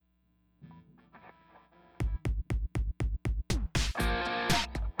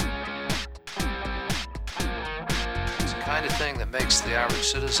thing that makes the average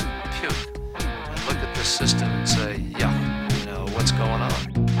citizen puke and look at this system and say, yuck, what's going on?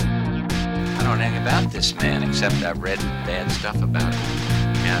 I don't know anything about this man except I've read bad stuff about him,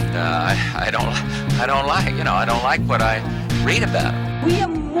 and I don't like what I read about him. We are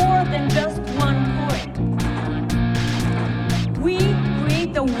more than just one coin. We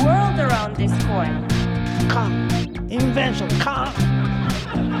create the world around this coin. Come, invention, come.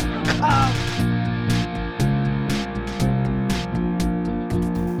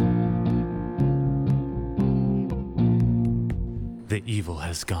 The evil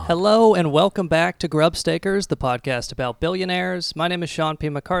has gone. Hello and welcome back to Grubstakers, the podcast about billionaires. My name is Sean P.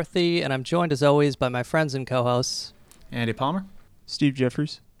 McCarthy, and I'm joined as always by my friends and co-hosts, Andy Palmer, Steve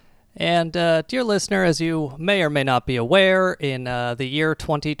Jeffers. And dear listener, as you may or may not be aware, in the year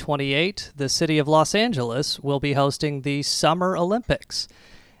 2028, the city of Los Angeles will be hosting the Summer Olympics.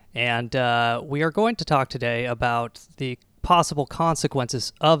 And we are going to talk today about the possible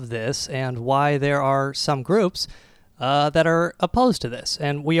consequences of this and why there are some groups that are opposed to this.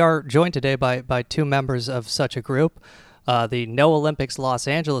 And we are joined today by two members of such a group, the No Olympics Los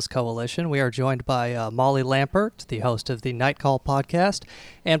Angeles Coalition. We are joined by Molly Lampert, the host of the Night Call podcast,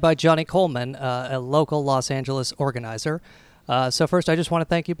 and by Johnny Coleman, a local Los Angeles organizer. So first, I just want to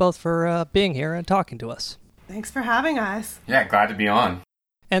thank you both for being here and talking to us. Thanks for having us. Yeah, glad to be on.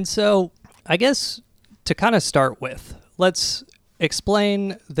 And so I guess to kind of start with, let's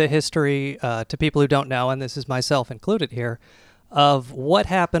explain the history to people who don't know, and this is myself included here, of what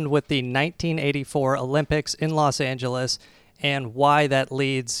happened with the 1984 Olympics in Los Angeles and why that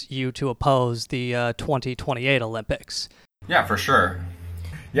leads you to oppose the 2028 Olympics. Yeah, for sure.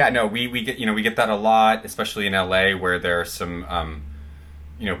 Yeah, no, we get that a lot, especially in LA, where there's some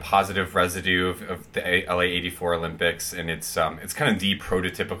positive residue of the LA 84 Olympics, and it's kind of the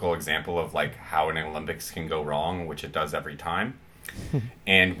prototypical example of like how an Olympics can go wrong, which it does every time.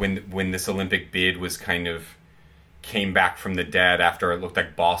 And when this Olympic bid was kind of came back from the dead after it looked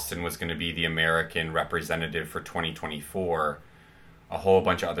like Boston was going to be the American representative for 2024, a whole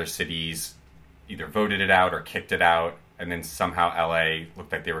bunch of other cities either voted it out or kicked it out, and then somehow LA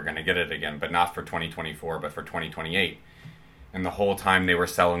looked like they were going to get it again, but not for 2024, but for 2028. And the whole time they were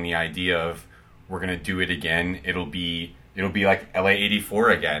selling the idea of, we're going to do it again, it'll be like LA 84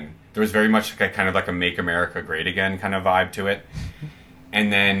 again. There was very much kind of like a Make America Great Again kind of vibe to it.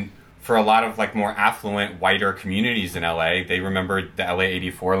 And then for a lot of like more affluent, whiter communities in LA, they remembered the LA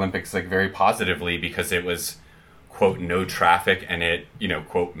 84 Olympics like very positively because it was, quote, no traffic, and it,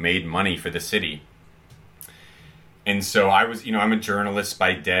 quote, made money for the city. And so I was, I'm a journalist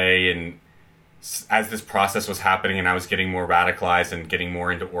by day, and as this process was happening and I was getting more radicalized and getting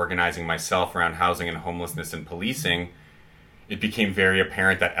more into organizing myself around housing and homelessness and policing, it became very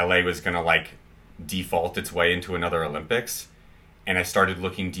apparent that LA was going to like default its way into another Olympics. And I started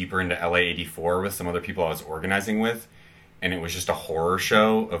looking deeper into LA 84 with some other people I was organizing with. And it was just a horror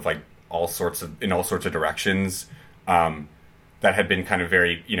show of like all sorts of directions that had been kind of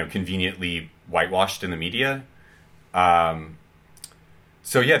very, conveniently whitewashed in the media.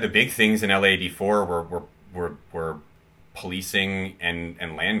 So yeah, the big things in LA 84 were policing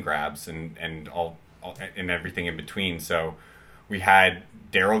and land grabs and all and everything in between. So we had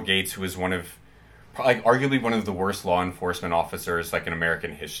Daryl Gates, who was arguably one of the worst law enforcement officers like in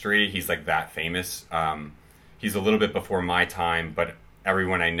American history. He's like that famous. He's a little bit before my time, but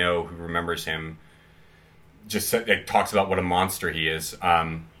everyone I know who remembers him just talks about what a monster he is.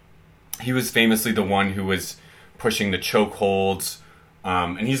 He was famously the one who was pushing the chokeholds.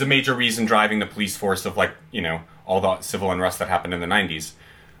 And he's a major reason driving the police force of all the civil unrest that happened in the 90s.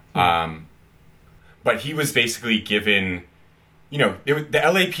 But he was basically given, the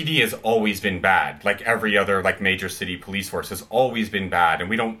LAPD has always been bad. Like every other major city police force has always been bad. And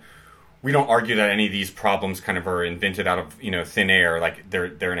we don't argue that any of these problems kind of are invented out of, thin air, like they're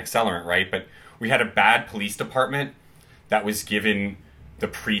an accelerant, right? But we had a bad police department that was given the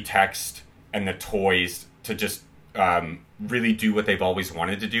pretext and the toys to just really do what they've always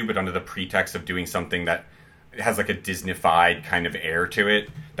wanted to do, but under the pretext of doing something that has like a Disney-fied kind of air to it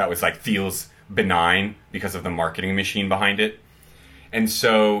that was like feels benign because of the marketing machine behind it. And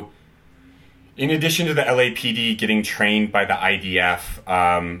so in addition to the LAPD getting trained by the IDF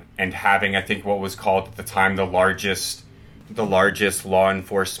and having, I think, what was called at the time the largest law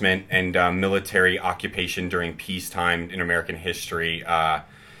enforcement and military occupation during peacetime in American history,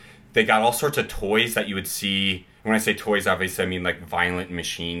 they got all sorts of toys that you would see. When I say toys, obviously I mean like violent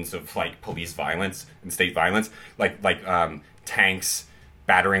machines of like police violence and state violence, like tanks,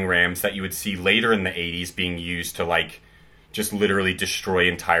 battering rams that you would see later in the 80s being used to like just literally destroy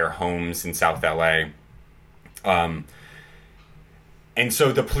entire homes in South LA. And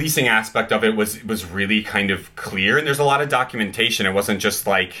so the policing aspect of it was really kind of clear, and there's a lot of documentation. It wasn't just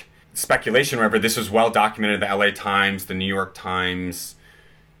like speculation, whatever. This was well documented, the LA Times, the New York Times,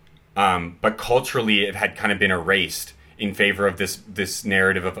 but culturally it had kind of been erased in favor of this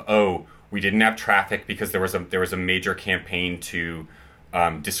narrative of, oh, we didn't have traffic because there was a major campaign to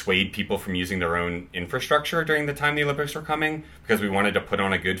dissuade people from using their own infrastructure during the time the Olympics were coming, because we wanted to put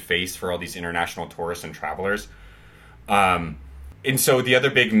on a good face for all these international tourists and travelers. And so the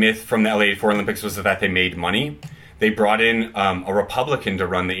other big myth from the LA 84 Olympics was that they made money. They brought in a Republican to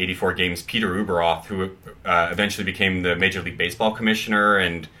run the 84 games, Peter Ueberroth, who eventually became the Major League Baseball commissioner,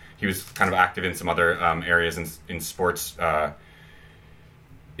 and he was kind of active in some other areas in sports. But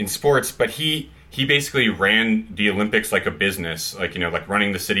he basically ran the Olympics like a business, like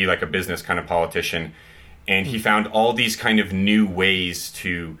running the city like a business kind of politician. And he found all these kind of new ways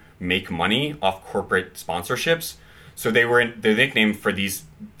to make money off corporate sponsorships. So the nickname for the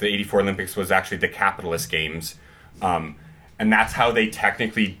 84 Olympics was actually the Capitalist Games. And that's how they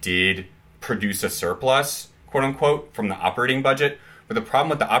technically did produce a surplus, quote unquote, from the operating budget. But the problem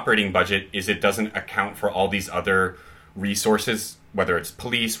with the operating budget is it doesn't account for all these other resources, whether it's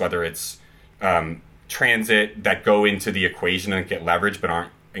police, whether it's transit, that go into the equation and get leverage but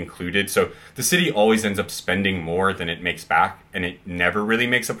aren't included. So the city always ends up spending more than it makes back, and it never really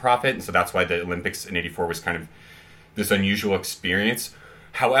makes a profit. And so that's why the Olympics in 84 was kind of this unusual experience.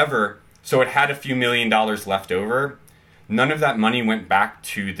 However, so it had a few $1 million left over. None of that money went back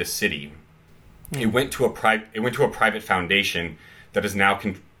to the city. It went to a private foundation that is now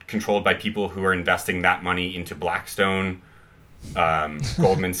controlled by people who are investing that money into Blackstone,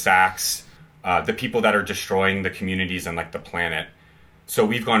 Goldman Sachs, the people that are destroying the communities and like the planet. So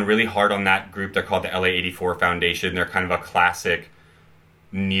we've gone really hard on that group. They're called the LA 84 Foundation. They're kind of a classic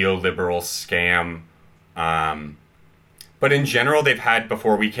neoliberal scam. But in general, they've had,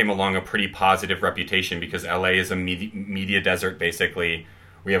 before we came along, a pretty positive reputation because LA is a media desert, basically.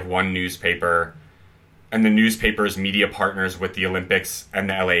 We have one newspaper, and the newspaper is media partners with the Olympics and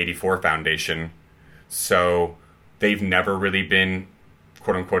the LA 84 Foundation. So they've never really been,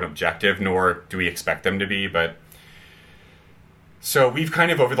 quote unquote, objective, nor do we expect them to be. But so we've kind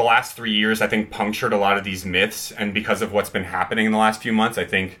of, over the last 3 years, I think, punctured a lot of these myths. And because of what's been happening in the last few months, I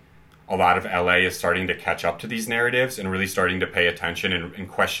think a lot of LA is starting to catch up to these narratives and really starting to pay attention and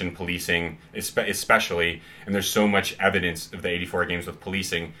question policing, especially. And there's so much evidence of the 84 games with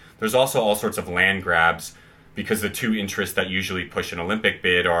policing. There's also all sorts of land grabs, because the two interests that usually push an Olympic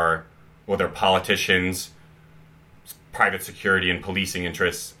bid are, well, they're politicians, private security and policing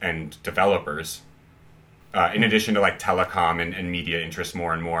interests, and developers, in addition to like telecom and media interests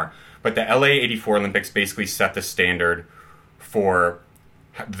more and more. But the LA 84 Olympics basically set the standard for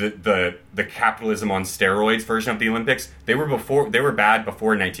the capitalism on steroids version of the Olympics. They were bad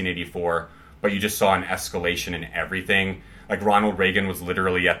before 1984, but you just saw an escalation in everything. Like Ronald Reagan was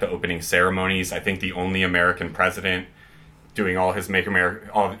literally at the opening ceremonies. I think the only American president doing all his Make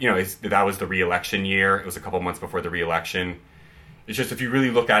America, that was the re-election year. It was a couple months before the re-election. It's just, if you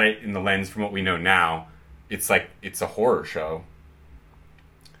really look at it in the lens from what we know now, it's like, it's a horror show.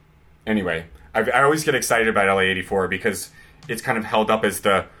 Anyway, I always get excited about LA 84 because it's kind of held up as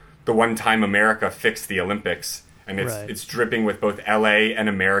the one time America fixed the Olympics. And it's dripping with both LA and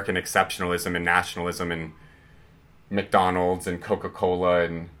American exceptionalism and nationalism and McDonald's and Coca-Cola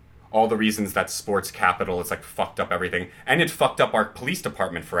and all the reasons that sports capital is like fucked up everything. And it fucked up our police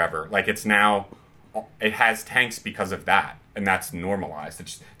department forever. Like it has tanks because of that. And that's normalized.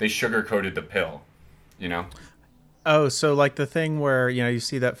 They sugar-coated the pill, Oh, so like the thing where, you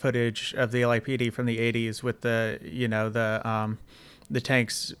see that footage of the LAPD from the 80s with the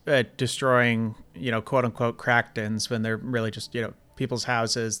tanks destroying, quote unquote crack dens when they're really just, people's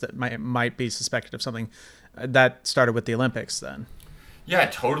houses that might be suspected of something. That started with the Olympics then. Yeah,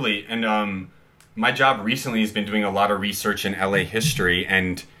 totally. And my job recently has been doing a lot of research in LA history.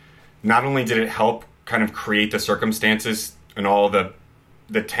 And not only did it help kind of create the circumstances and all the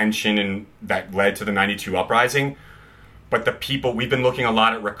tension and that led to the 92 uprising, but the people, we've been looking a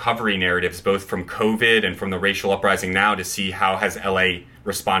lot at recovery narratives, both from COVID and from the racial uprising now, to see how has LA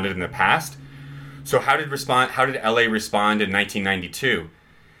responded in the past. So how did LA respond in 1992?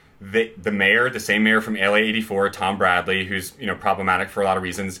 The mayor, the same mayor from LA 84, Tom Bradley, who's problematic for a lot of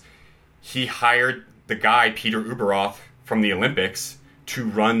reasons, he hired the guy, Peter Ueberroth, from the Olympics to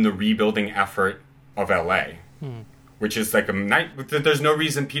run the rebuilding effort of LA. Which is like there's no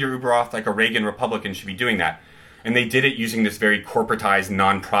reason Peter Ueberroth, like a Reagan Republican, should be doing that. And they did it using this very corporatized,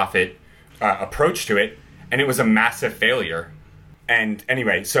 nonprofit approach to it, and it was a massive failure. And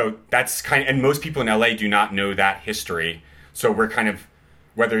anyway, so that's and most people in LA do not know that history. So we're kind of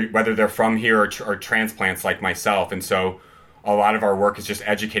whether they're from here or transplants like myself. And so a lot of our work is just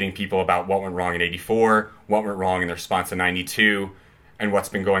educating people about what went wrong in 84, what went wrong in the response to 92, and what's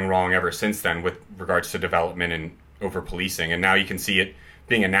been going wrong ever since then with regards to development and over policing. And now you can see it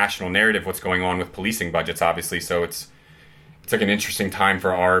being a national narrative, what's going on with policing budgets, obviously. So it's like an interesting time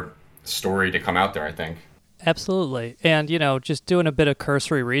for our story to come out there, I think. Absolutely. And, just doing a bit of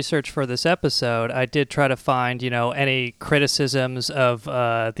cursory research for this episode, I did try to find, any criticisms of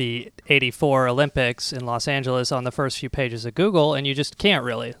the 84 Olympics in Los Angeles on the first few pages of Google, and you just can't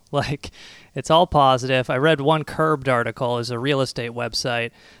really. It's all positive. I read one Curbed article, is a real estate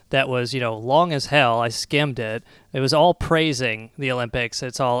website that was, long as hell. I skimmed it. It was all praising the Olympics.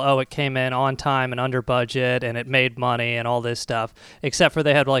 It's all, it came in on time and under budget and it made money and all this stuff. Except for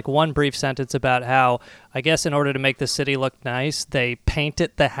they had one brief sentence about how, I guess in order to make the city look nice, they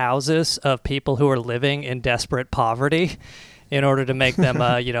painted the houses of people who are living in desperate poverty in order to make them,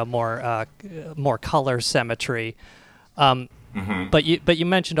 more color symmetry. But you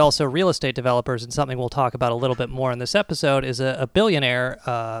mentioned also real estate developers, and something we'll talk about a little bit more in this episode is a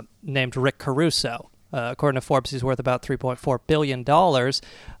billionaire named Rick Caruso. According to Forbes, he's worth about $3.4 billion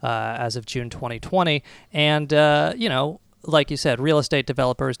as of June 2020. And, like you said, real estate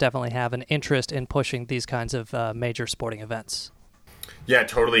developers definitely have an interest in pushing these kinds of major sporting events. Yeah,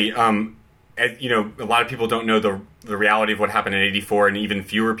 totally. A lot of people don't know the reality of what happened in 84, and even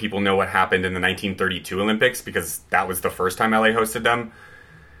fewer people know what happened in the 1932 Olympics, because that was the first time LA hosted them.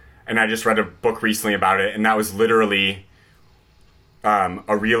 And I just read a book recently about it, and that was literally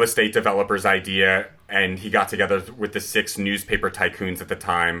a real estate developer's idea, and he got together with the 6 newspaper tycoons at the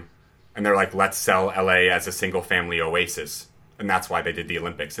time, and they're like, let's sell LA as a single-family oasis. And that's why they did the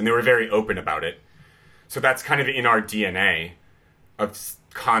Olympics. And they were very open about it. So that's kind of in our DNA of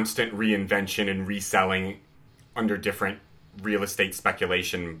constant reinvention and reselling under different real estate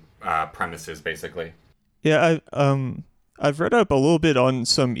speculation premises, basically. Yeah, I've read up a little bit on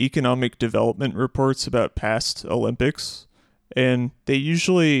some economic development reports about past Olympics, and they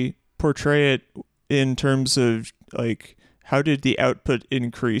usually portray it in terms of how did the output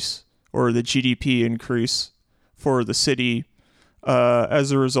increase or the GDP increase for the city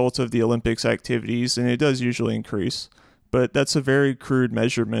as a result of the Olympics activities, and it does usually increase. But that's a very crude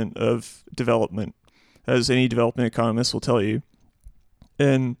measurement of development, as any development economist will tell you.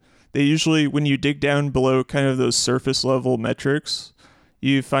 And they usually, when you dig down below kind of those surface level metrics,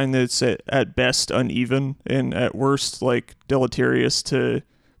 you find that it's at best uneven and at worst deleterious to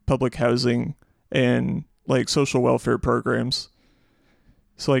public housing and social welfare programs.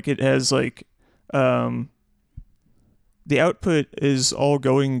 So it has the output is all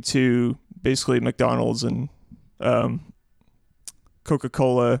going to basically McDonald's and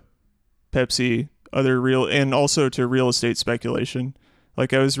Coca-Cola, Pepsi, and also to real estate speculation. I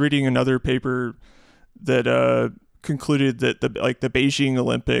was reading another paper that concluded that the Beijing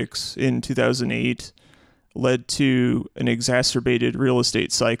Olympics in 2008 led to an exacerbated real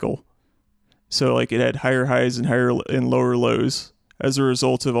estate cycle. So it had higher highs and higher and lower lows as a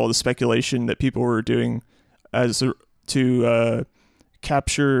result of all the speculation that people were doing to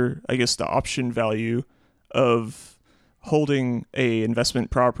capture, I guess, the option value of holding a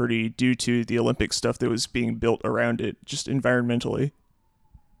investment property due to the Olympic stuff that was being built around it, just environmentally.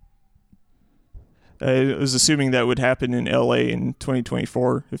 I was assuming that would happen in LA in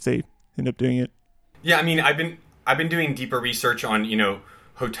 2024 if they end up doing it. Yeah, I mean, I've been doing deeper research on,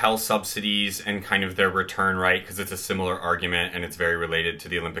 hotel subsidies and kind of their return, right? Because it's a similar argument and it's very related to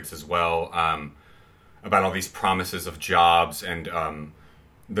the Olympics as well, about all these promises of jobs and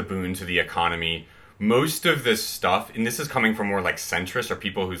the boon to the economy. Most of this stuff, and this is coming from more centrists or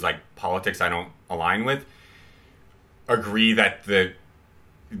people whose politics I don't align with, agree that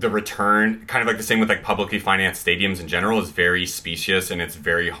the return, kind of the same with like publicly financed stadiums in general, is very specious and it's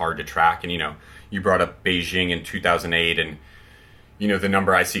very hard to track. And, you know, you brought up Beijing in 2008 and, you know, the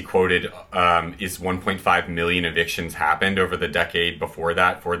number I see quoted is 1.5 million evictions happened over the decade before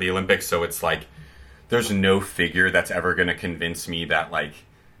that for the Olympics. So it's like, there's no figure that's ever going to convince me that like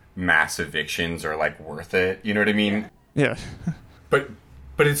mass evictions are like worth it. You know what I mean? Yeah. but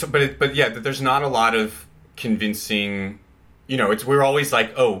yeah, there's not a lot of convincing, you know, we're always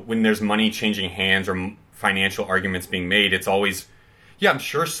like, oh, when there's money changing hands or financial arguments being made, it's always, yeah, I'm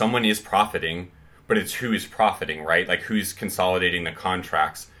sure someone is profiting, but it's who is profiting, right? Like who's consolidating the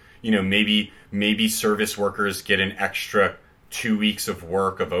contracts. You know, maybe service workers get an extra 2 weeks of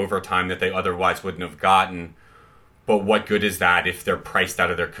work of overtime that they otherwise wouldn't have gotten. But what good is that if they're priced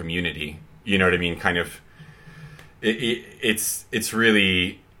out of their community? You know what I mean? Kind of, it's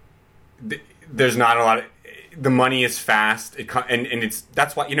really, there's not a lot of, the money is fast. And it's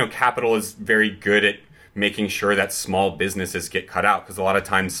that's why, capital is very good at making sure that small businesses get cut out, because a lot of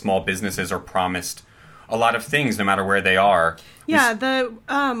times small businesses are promised a lot of things no matter where they are. Yeah, the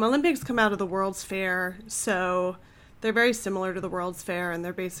Olympics come out of the World's Fair, so they're very similar to the World's Fair, and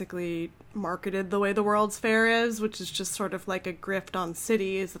they're basically marketed the way the World's Fair is, which is just sort of like a grift on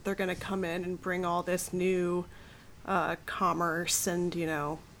cities, that they're going to come in and bring all this new commerce and,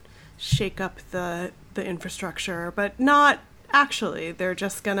 shake up the infrastructure, but not actually. They're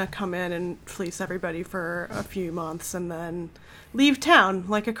just going to come in and fleece everybody for a few months and then leave town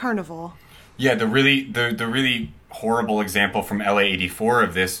like a carnival. Yeah, the really horrible example from LA 84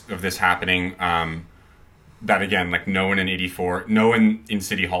 of this happening, that again, like no one in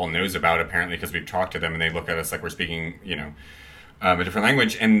City Hall knows about, apparently, because we've talked to them and they look at us like we're speaking, a different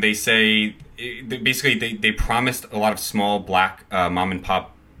language, and they say basically they promised a lot of small black mom and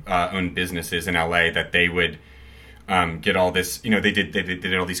pop owned businesses in LA that they would get all this, they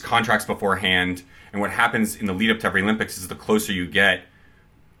did all these contracts beforehand, and what happens in the lead up to every Olympics is the closer you get,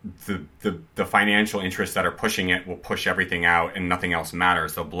 the financial interests that are pushing it will push everything out, and nothing else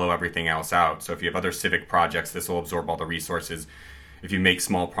matters. They'll blow everything else out. So if you have other civic projects, this will absorb all the resources. If you make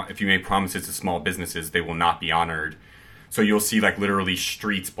promises to small businesses, they will not be honored. So you'll see like literally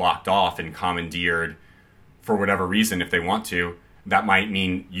streets blocked off and commandeered for whatever reason if they want to. That might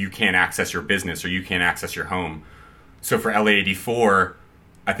mean you can't access your business or you can't access your home. So for LA 84,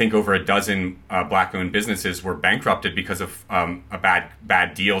 I think over a dozen black-owned businesses were bankrupted because of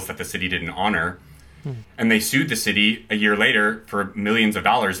bad deals that the city didn't honor. And they sued the city a year later for millions of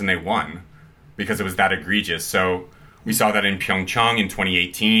dollars, and they won because it was that egregious. So we saw that in Pyeongchang in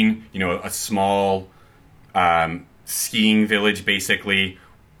 2018, a small skiing village, basically.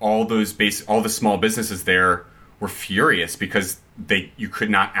 All the small businesses there were furious because you could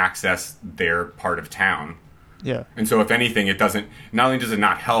not access their part of town. Yeah. And so if anything, not only does it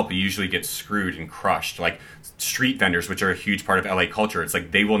not help, it usually gets screwed and crushed. Like street vendors, which are a huge part of LA culture, it's like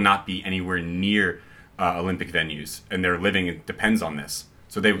they will not be anywhere near Olympic venues, and their living depends on this.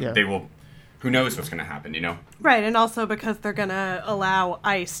 So they will, who knows what's going to happen, Right, and also because they're going to allow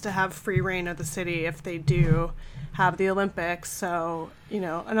ICE to have free reign of the city if they do have the Olympics. So,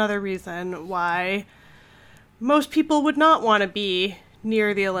 another reason why most people would not want to be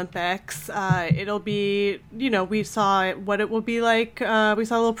near the Olympics. It'll be, we saw what it will be like. We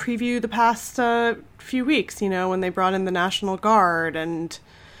saw a little preview the past few weeks, when they brought in the National Guard and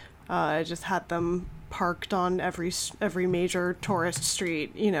just had them parked on every major tourist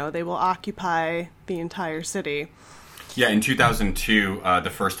street. They will occupy the entire city. Yeah, in 2002, the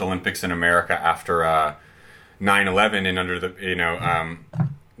first Olympics in America after 9/11 and under the,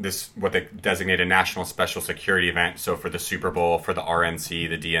 this what they designate a national special security event. So for the Super Bowl, for the RNC,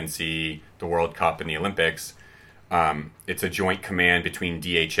 the DNC, the World Cup, and the Olympics, it's a joint command between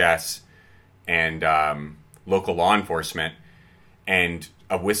DHS and local law enforcement. And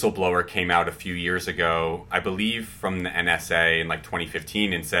a whistleblower came out a few years ago, I believe from the NSA in like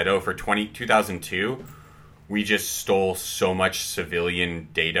 2015, and said, for 2002, we just stole so much civilian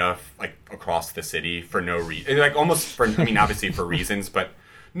data like across the city for no reason, like almost for, obviously for reasons, but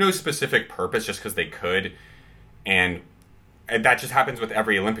no specific purpose, just because they could. And that just happens with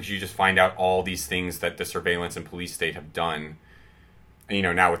every Olympics. You just find out all these things that the surveillance and police state have done.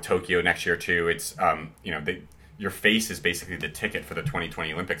 And, now with Tokyo next year too, it's, your face is basically the ticket for the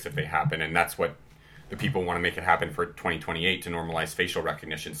 2020 Olympics if they happen. And that's what the people want to make it happen for 2028 to normalize facial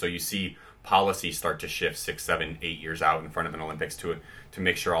recognition. So you see policy start to shift 6, 7, 8 years out in front of an Olympics to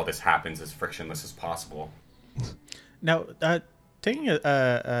make sure all this happens as frictionless as possible. Now, taking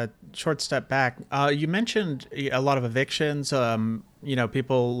a short step back, you mentioned a lot of evictions,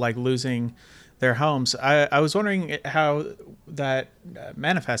 people like losing their homes. I was wondering how that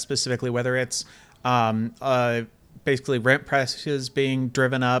manifests specifically, whether it's basically rent prices being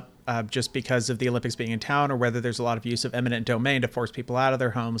driven up just because of the Olympics being in town, or whether there's a lot of use of eminent domain to force people out of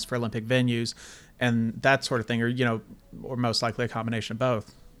their homes for Olympic venues and that sort of thing, or most likely a combination of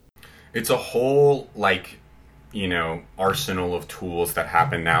both. It's a whole, arsenal of tools that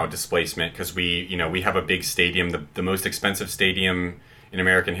happen now, displacement, because we have a big stadium, the most expensive stadium in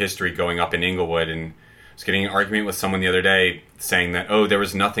American history, going up in Inglewood, and I was getting an argument with someone the other day saying that, there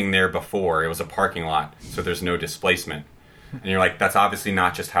was nothing there before, it was a parking lot, so there's no displacement. And you're like, that's obviously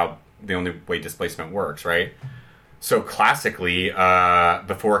not just how the only way displacement works, right? So classically,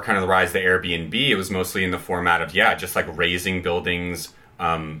 before kind of the rise of the Airbnb, it was mostly in the format of, just like raising buildings,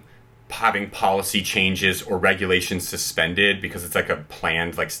 having policy changes or regulations suspended because it's like a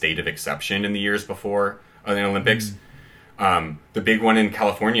planned state of exception in the years before the Olympics. The big one in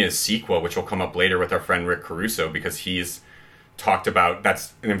California is CEQA, which will come up later with our friend Rick Caruso, because he's talked about,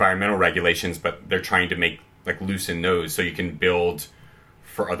 that's environmental regulations, but they're trying to make, like, loosen those so you can build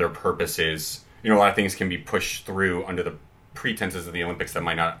for other purposes. You know, a lot of things can be pushed through under the pretenses of the Olympics that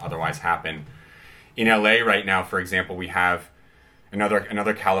might not otherwise happen. In LA right now, for example, we have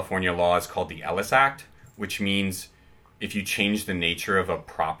another California law is called the Ellis Act, which means if you change the nature of a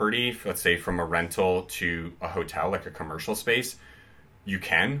property, let's say from a rental to a hotel, like a commercial space, you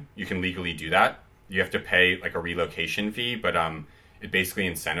can legally do that. You have to pay like a relocation fee, but it basically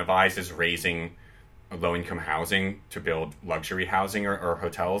incentivizes raising low-income housing to build luxury housing or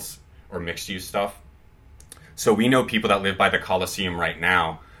hotels or mixed-use stuff. So we know people that live by the Coliseum right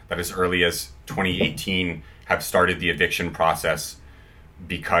now that as early as 2018 have started the eviction process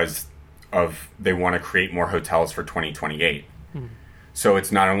because of they want to create more hotels for 2028. So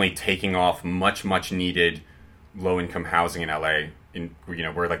it's not only taking off much needed low-income housing in LA,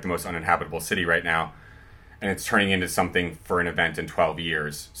 we're like the most uninhabitable city right now, and it's turning into something for an event in 12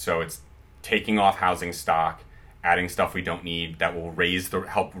 years. So it's taking off housing stock, adding stuff we don't need that will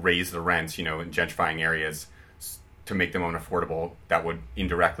help raise the rents, in gentrifying areas to make them unaffordable. That would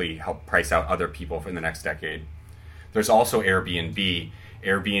indirectly help price out other people in the next decade. There's also Airbnb.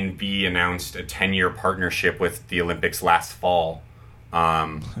 Airbnb announced a 10-year partnership with the Olympics last fall.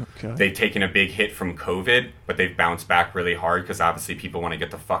 They've taken a big hit from COVID, but they've bounced back really hard because obviously people want to get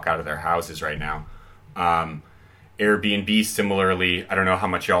the fuck out of their houses right now. Airbnb, similarly, I don't know how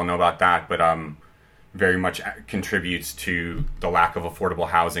much y'all know about that, but very much contributes to the lack of affordable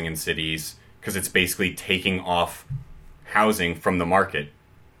housing in cities because it's basically taking off housing from the market,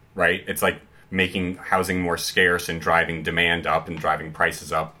 right? It's like making housing more scarce and driving demand up and driving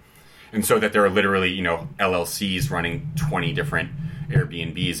prices up. And so that there are literally, LLCs running 20 different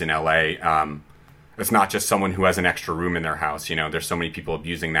Airbnbs in LA. It's not just someone who has an extra room in their house. There's so many people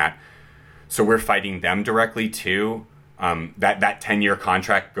abusing that. So we're fighting them directly too. That 10-year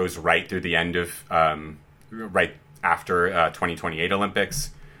contract goes right through the end of, right after 2028 Olympics.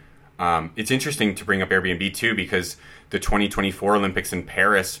 It's interesting to bring up Airbnb too, because the 2024 Olympics in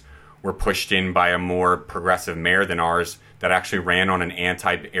Paris were pushed in by a more progressive mayor than ours that actually ran on an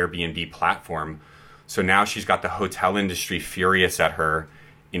anti-Airbnb platform. So now she's got the hotel industry furious at her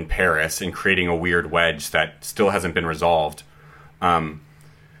in Paris and creating a weird wedge that still hasn't been resolved.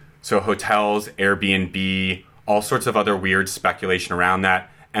 So hotels, Airbnb, all sorts of other weird speculation around that.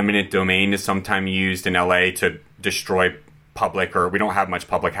 Eminent domain is sometimes used in LA to destroy public, or we don't have much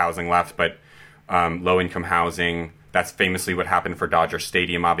public housing left, but low-income housing. That's famously what happened for Dodger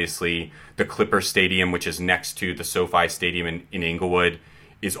Stadium, obviously. The Clipper Stadium, which is next to the SoFi Stadium in Inglewood,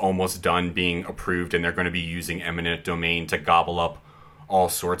 is almost done being approved, and they're going to be using eminent domain to gobble up all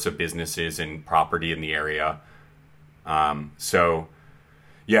sorts of businesses and property in the area. So,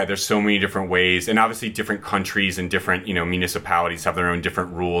 yeah, there's so many different ways. And obviously different countries and different, municipalities have their own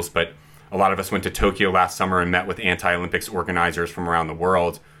different rules. But a lot of us went to Tokyo last summer and met with anti-Olympics organizers from around the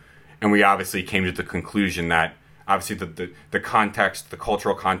world. And we obviously came to the conclusion that obviously the context, the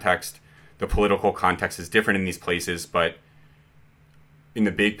cultural context, the political context is different in these places, but in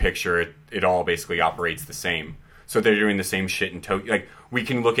the big picture, it all basically operates the same. So they're doing the same shit in Tokyo. Like, we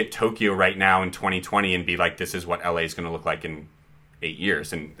can look at Tokyo right now in 2020 and be like, this is what LA is going to look like in 8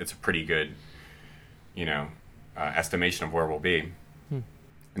 years. And it's a pretty good, estimation of where we'll be.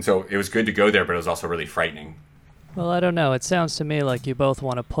 And so it was good to go there, but it was also really frightening. Well, I don't know. It sounds to me like you both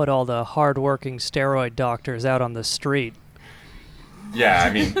want to put all the hard-working steroid doctors out on the street. Yeah,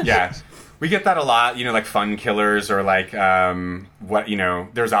 I mean, yeah. We get that a lot, like fun killers or like,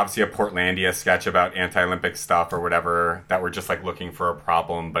 there's obviously a Portlandia sketch about anti-Olympic stuff or whatever that we're just like looking for a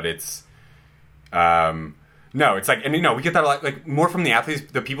problem, but it's, no, it's like, and we get that a lot, like more from the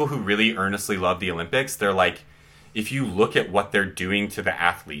athletes, the people who really earnestly love the Olympics. They're like, if you look at what they're doing to the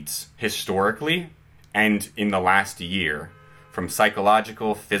athletes historically, and in the last year, from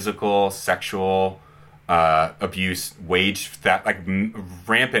psychological, physical, sexual abuse, wage theft, like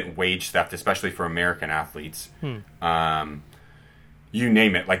rampant wage theft, especially for American athletes. You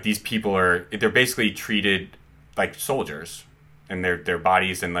name it. Like, these people they're basically treated like soldiers, and their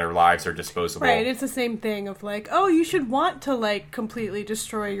bodies and their lives are disposable. Right, it's the same thing of like, oh, you should want to like completely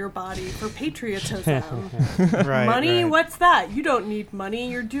destroy your body for patriotism. Right, money, right. What's that? You don't need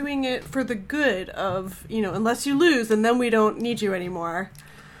money. You're doing it for the good of, unless you lose, and then we don't need you anymore.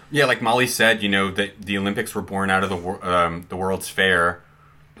 Yeah, like Molly said, that the Olympics were born out of the World's Fair,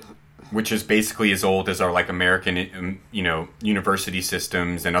 which is basically as old as our like American, university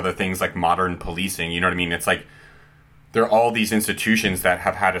systems and other things like modern policing. You know what I mean? It's like there are all these institutions that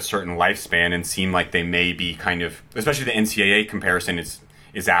have had a certain lifespan and seem like they may be kind of, especially the NCAA comparison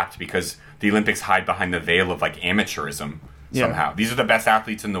is apt because the Olympics hide behind the veil of like amateurism somehow. These are the best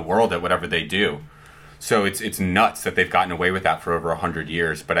athletes in the world at whatever they do. So it's nuts that they've gotten away with that for over 100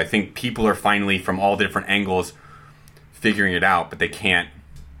 years. But I think people are finally, from all different angles, figuring it out, but they can't.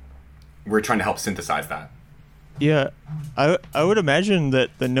 We're trying to help synthesize that. Yeah, I would imagine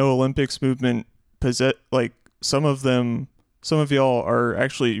that the No Olympics movement like some of y'all are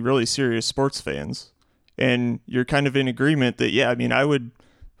actually really serious sports fans, and you're kind of in agreement that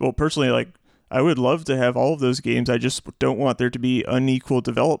personally, like I would love to have all of those games. I just don't want there to be unequal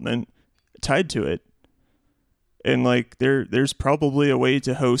development tied to it. And like there's probably a way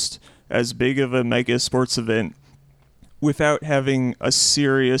to host as big of a mega sports event without having a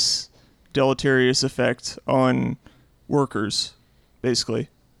serious deleterious effect on workers, basically.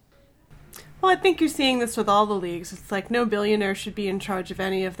 Well, I think you're seeing this with all the leagues. It's like no billionaire should be in charge of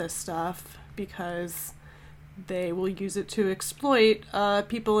any of this stuff because they will use it to exploit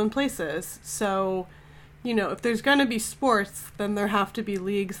people in places. So, if there's going to be sports, then there have to be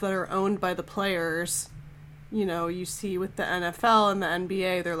leagues that are owned by the players. You see with the NFL and the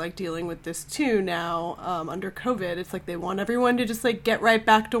NBA, they're like dealing with this too now under COVID. It's like they want everyone to just like get right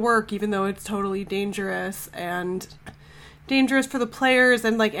back to work, even though it's totally dangerous for the players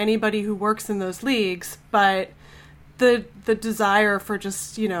and like anybody who works in those leagues. But the desire for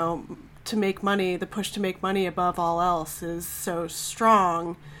just, to make money, the push to make money above all else is so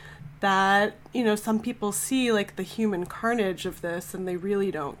strong that, some people see like the human carnage of this and they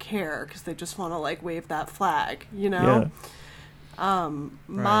really don't care because they just want to like wave that flag, Yeah.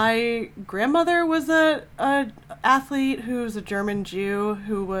 My grandmother was a athlete who was a German Jew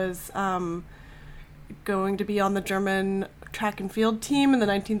who was going to be on the German track and field team in the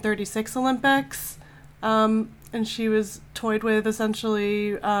 1936 Olympics. And she was toyed with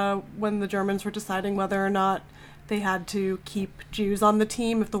essentially when the Germans were deciding whether or not they had to keep Jews on the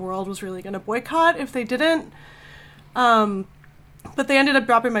team if the world was really going to boycott if they didn't. But they ended up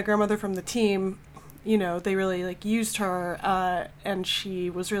dropping my grandmother from the team. They really like used her and she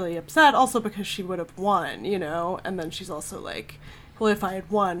was really upset also because she would have won, and then she's also like, well, if I had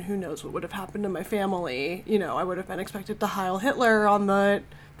won, who knows what would have happened to my family? I would have been expected to Heil Hitler on the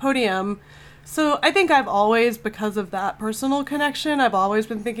podium. So I think I've always, because of that personal connection, I've always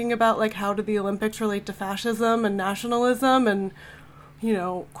been thinking about, like, how do the Olympics relate to fascism and nationalism and,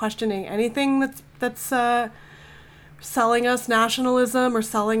 questioning anything that's selling us nationalism or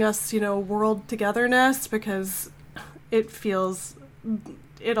selling us, world togetherness, because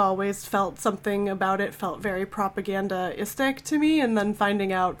it always felt something about it felt very propagandistic to me. And then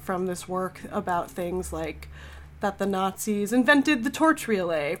finding out from this work about things like that the Nazis invented the torch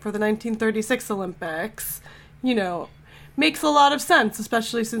relay for the 1936 Olympics, makes a lot of sense,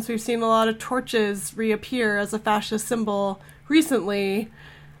 especially since we've seen a lot of torches reappear as a fascist symbol recently.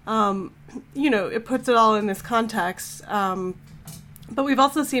 It puts it all in this context. But we've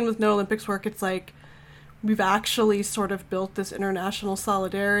also seen with No Olympics work, it's like we've actually sort of built this international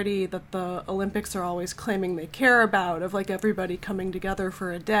solidarity that the Olympics are always claiming they care about, of like everybody coming together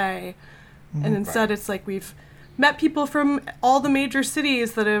for a day. And instead it's like we've met people from all the major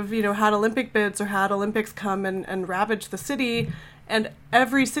cities that have, had Olympic bids or had Olympics come and ravage the city. And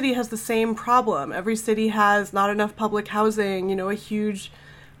every city has the same problem. Every city has not enough public housing, a huge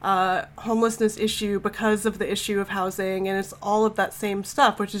homelessness issue because of the issue of housing. And it's all of that same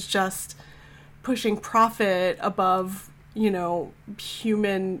stuff, which is just pushing profit above,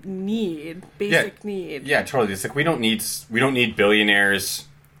 human need, basic need. Yeah, totally. It's like we don't need billionaires.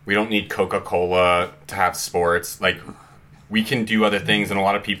 We don't need Coca-Cola to have sports. Like, we can do other things, and a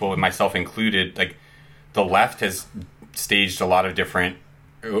lot of people, and myself included, like, the left has staged a lot of different,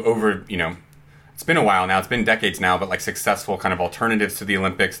 it's been a while now, it's been decades now, but, like, successful kind of alternatives to the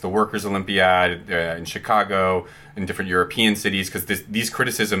Olympics, the Workers' Olympiad in Chicago, in different European cities, because these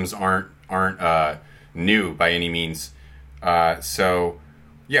criticisms aren't new by any means. So,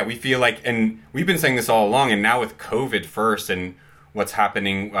 yeah, we feel like, and we've been saying this all along, and now with COVID first, and what's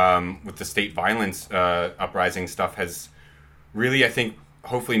happening with the state violence uprising stuff has really, I think,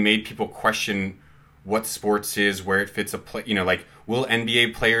 hopefully made people question what sports is, where it fits will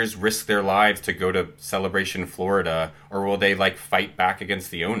NBA players risk their lives to go to Celebration, Florida, or will they like fight back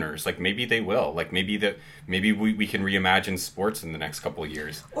against the owners? Like maybe they will. Like maybe we can reimagine sports in the next couple of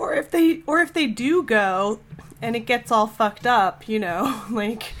years. Or if they do go and it gets all fucked up,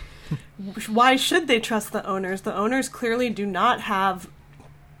 like, why should they trust the owners? The owners clearly do not have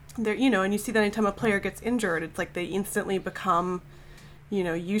their, and you see that anytime a player gets injured, it's like they instantly become,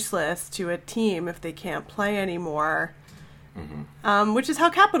 useless to a team if they can't play anymore. which is how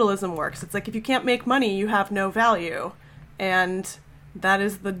capitalism works. It's like if you can't make money, you have no value. And that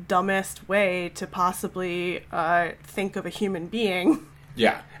is the dumbest way to possibly think of a human being.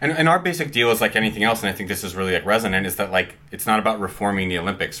 Yeah, and our basic deal is like anything else, and I think this is really like resonant, is that like it's not about reforming the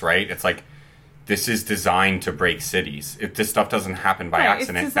Olympics, right? It's like this is designed to break cities. If this stuff doesn't happen by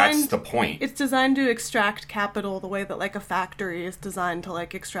accident, that's the point. It's designed to extract capital the way that like a factory is designed to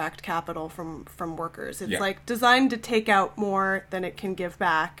like extract capital from workers. It's like designed to take out more than it can give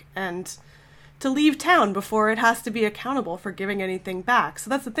back and to leave town before it has to be accountable for giving anything back. So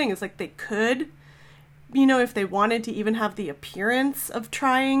that's the thing, is like they could, you know, if they wanted to even have the appearance of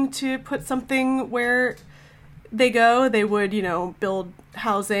trying to put something where they go, they would, you know, build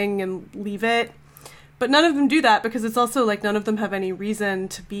housing and leave it. But none of them do that because it's also like none of them have any reason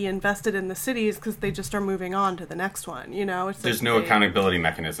to be invested in the cities because they just are moving on to the next one, you know? It's There's like no accountability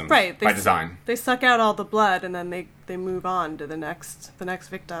mechanism by design. They suck out all the blood and then they move on to the next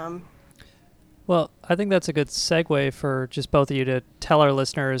victim. Well, I think that's a good segue for just both of you to tell our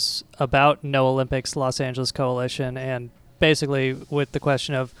listeners about No Olympics Los Angeles Coalition, and basically with the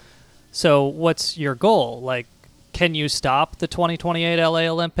question of, so what's your goal? Like, can you stop the 2028 LA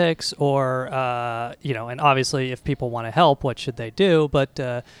Olympics? Or, you know, and obviously if people want to help, what should they do? But,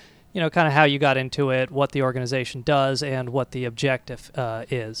 you know, kind of how you got into it, what the organization does, and what the objective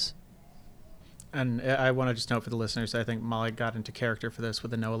is. And I want to just note for the listeners, I think Molly got into character for this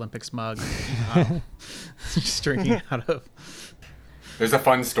with the No Olympics mug. Just drinking out of. There's a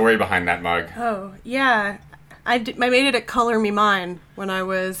fun story behind that mug. Oh, yeah. I made it at Color Me Mine when I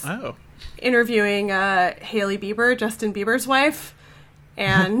was interviewing Hailey Bieber, Justin Bieber's wife.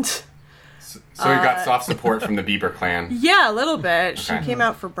 And so you got soft support from the Bieber clan. Yeah, a little bit. She came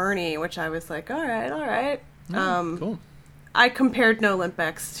out for Bernie, which I was like, all right. Cool. I compared No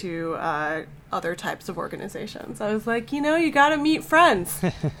Olympics to other types of organizations. I was like, you know, you got to meet friends. We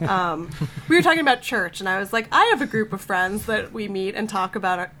were talking about church, and I was like, I have a group of friends that we meet and talk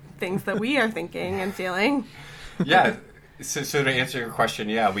about things that we are thinking and feeling. Yeah. So to answer your question,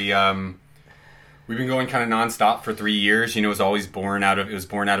 yeah, we've been going kind of nonstop for 3 years. You know, it was born out of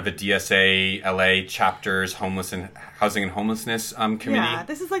a DSA LA chapters housing and homelessness committee. Yeah,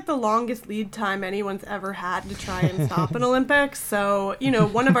 this is like the longest lead time anyone's ever had to try and stop an Olympics. So, you know,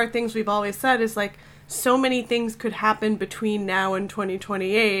 one of our things we've always said is like so many things could happen between now and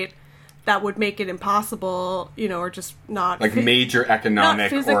 2028 that would make it impossible, you know, or just not like major economic not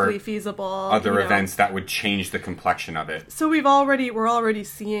physically or feasible other events that would change the complexion of it. So we're already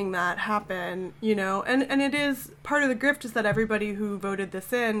seeing that happen, you know, and it is part of the grift is that everybody who voted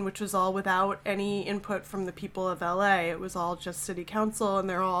this in, which was all without any input from the people of LA, it was all just city council, and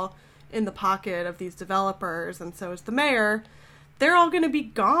they're all in the pocket of these developers, and so is the mayor. They're all going to be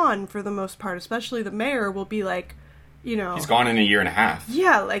gone for the most part, especially the mayor will be like, you know, he's gone in a year and a half.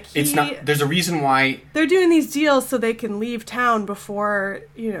 Yeah, like it's not. There's a reason why they're doing these deals so they can leave town before,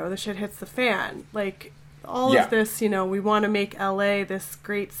 you know, the shit hits the fan. Like all of this, you know, we want to make LA this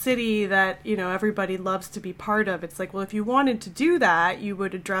great city that, you know, everybody loves to be part of. It's like, well, if you wanted to do that, you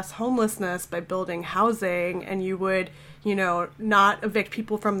would address homelessness by building housing, and you would, you know, not evict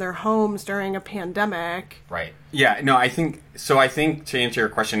people from their homes during a pandemic. Right. Yeah. No, I think to answer your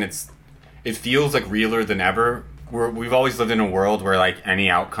question, it feels like realer than ever. We've always lived in a world where like any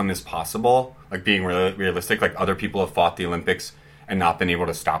outcome is possible, like being realistic. Like other people have fought the Olympics and not been able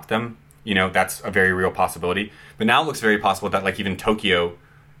to stop them. You know, that's a very real possibility. But now it looks very possible that like even Tokyo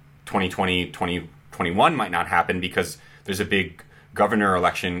 2020, 2021 might not happen because there's a big governor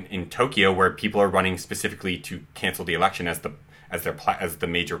election in Tokyo where people are running specifically to cancel the election as the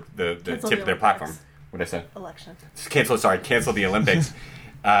major tip of their platform. What did I say? Election. Cancel the Olympics.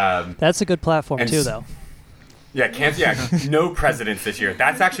 That's a good platform too, though. Yeah, no presidents this year.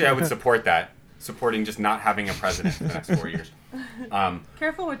 That's actually, I would support that. Supporting just not having a president for the next 4 years.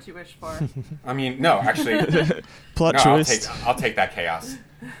 Careful what you wish for. I mean, no, actually. Plot twist. I'll take that chaos.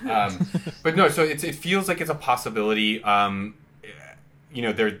 But no, so it feels like it's a possibility. You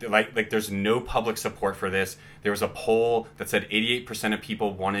know, there's no public support for this. There was a poll that said 88% of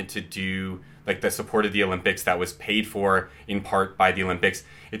people wanted to do like the support of the Olympics that was paid for in part by the Olympics.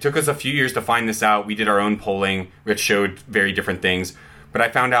 It took us a few years to find this out. We did our own polling, which showed very different things. But I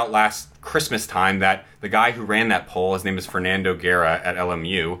found out last Christmas time that the guy who ran that poll, his name is Fernando Guerra at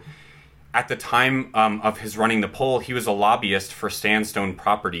LMU. At the time of his running the poll, he was a lobbyist for Sandstone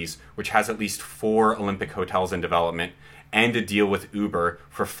Properties, which has at least 4 Olympic hotels in development, and a deal with Uber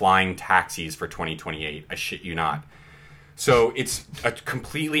for flying taxis for 2028. I shit you not. So it's a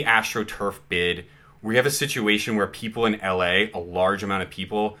completely AstroTurf bid. we have a situation where people in LA, a large amount of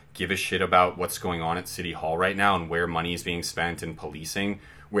people, give a shit about what's going on at City Hall right now and where money is being spent in policing,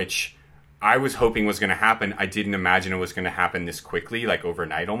 which I was hoping was going to happen. I didn't imagine it was going to happen this quickly, like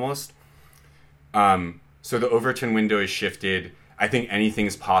overnight almost. So the Overton window is shifted. I think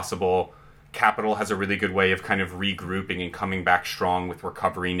anything's possible. Capitol has a really good way of kind of regrouping and coming back strong with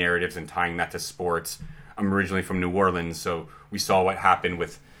recovery narratives and tying that to sports. I'm originally from New Orleans, so we saw what happened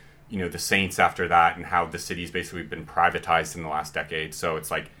with, the Saints after that and how the city's basically been privatized in the last decade. So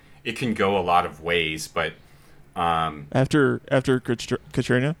it's like it can go a lot of ways, but after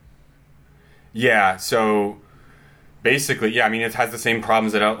Katrina. Yeah, so basically, yeah, I mean, it has the same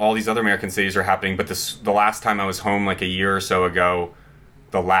problems that all these other American cities are happening. But the last time I was home, like a year or so ago,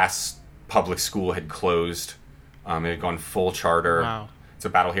 the last public school had closed. It had gone full charter. Wow. It's a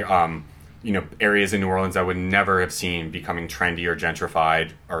battle here. Areas in New Orleans I would never have seen becoming trendy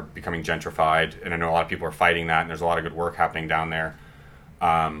or becoming gentrified. And I know a lot of people are fighting that, and there's a lot of good work happening down there.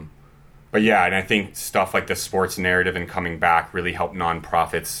 But yeah, and I think stuff like the sports narrative and coming back really helped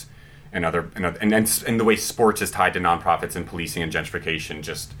nonprofits and the way sports is tied to nonprofits and policing and gentrification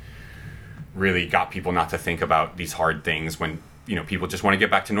just really got people not to think about these hard things when people just want to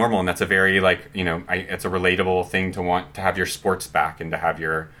get back to normal. And that's a very it's a relatable thing to want to have your sports back and to have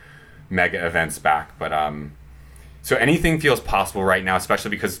your mega events back. But so anything feels possible right now,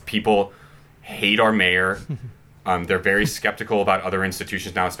 especially because people hate our mayor. They're very skeptical about other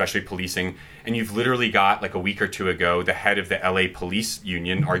institutions now, especially policing. And you've literally got, like a week or two ago, the head of the LA Police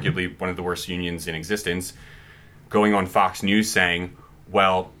Union, arguably one of the worst unions in existence, going on Fox News saying,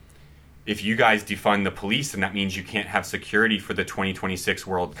 well, if you guys defund the police, then that means you can't have security for the 2026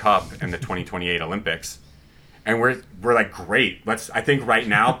 World Cup and the 2028 Olympics. And we're like, great. I think right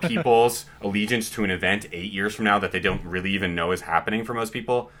now people's allegiance to an event 8 years from now that they don't really even know is happening for most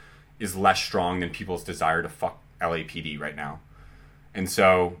people is less strong than people's desire to fuck LAPD right now. And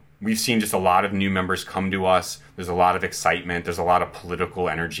so we've seen just a lot of new members come to us. There's a lot of excitement. There's a lot of political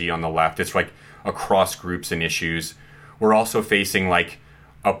energy on the left. It's like across groups and issues. We're also facing like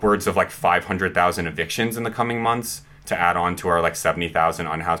upwards of like 500,000 evictions in the coming months to add on to our like 70,000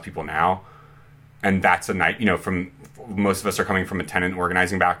 unhoused people now. And that's a night, from most of us are coming from a tenant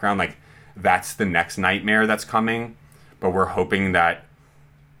organizing background. Like that's the next nightmare that's coming. But we're hoping that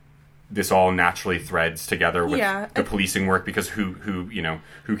this all naturally threads together with the policing work, because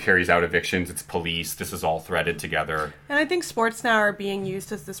who carries out evictions? It's police. This is all threaded together. And I think sports now are being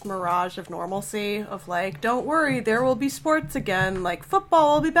used as this mirage of normalcy of like, don't worry, there will be sports again. Like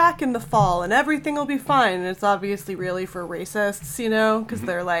football will be back in the fall and everything will be fine. And it's obviously really for racists, because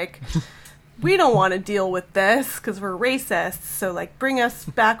they're like, we don't want to deal with this because we're racists. So like, bring us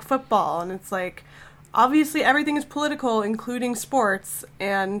back football. And it's like, obviously everything is political, including sports,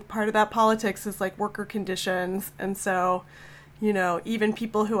 and part of that politics is like worker conditions. And so, even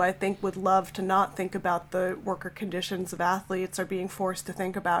people who I think would love to not think about the worker conditions of athletes are being forced to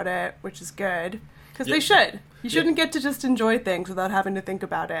think about it, which is good, because they should. You shouldn't get to just enjoy things without having to think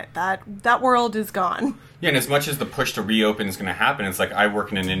about it. That world is gone. Yeah, and as much as the push to reopen is going to happen, it's like I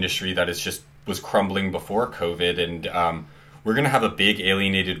work in an industry that was crumbling before COVID, and we're going to have a big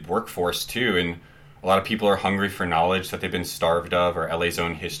alienated workforce too, and a lot of people are hungry for knowledge that they've been starved of, or LA's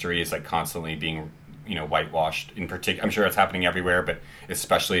own history is like constantly being, whitewashed. In particular, I'm sure it's happening everywhere, but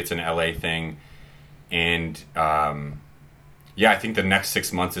especially it's an LA thing. And I think the next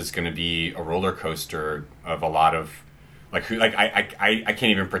 6 months is going to be a roller coaster of a lot of I can't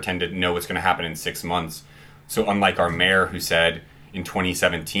even pretend to know what's going to happen in 6 months. So unlike our mayor who said in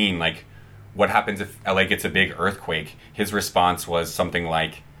 2017, like, what happens if LA gets a big earthquake? His response was something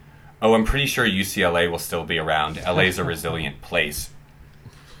like, oh, I'm pretty sure UCLA will still be around. LA's a resilient place.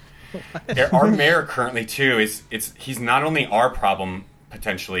 Our mayor currently, too, he's not only our problem,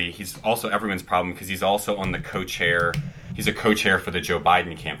 potentially, he's also everyone's problem, because he's also on the co-chair. He's a co-chair for the Joe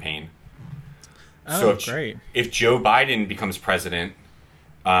Biden campaign. Oh, so great. If Joe Biden becomes president,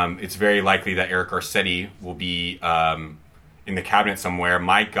 it's very likely that Eric Garcetti will be in the cabinet somewhere.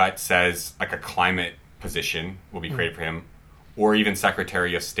 My gut says like a climate position will be created for him. Or even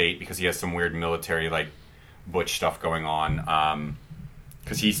Secretary of State, because he has some weird military, like, butch stuff going on.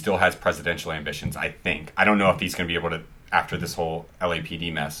 Because he still has presidential ambitions, I think. I don't know if he's going to be able to, after this whole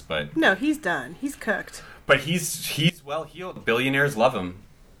LAPD mess, but... No, he's done. He's cooked. But he's well-heeled. Billionaires love him.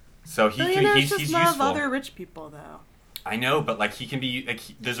 So Billionaires just he's love useful. Other rich people, though. I know, but, like, he can be... Like,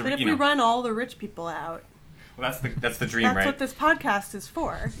 there's a... But if we run all the rich people out... Well, that's the dream, right? That's what this podcast is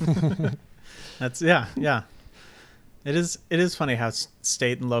for. Yeah. It is funny how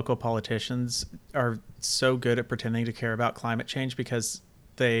state and local politicians are so good at pretending to care about climate change, because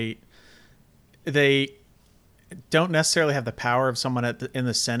they they don't necessarily have the power of someone in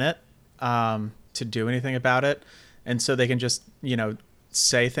the Senate to do anything about it. And so they can just,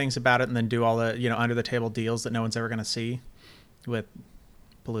 say things about it and then do all the, under the table deals that no one's ever going to see with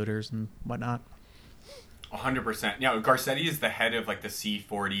polluters and whatnot. 100%. Garcetti is the head of like the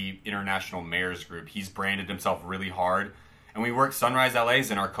C40 International Mayors Group. He's branded himself really hard. And we work, Sunrise LA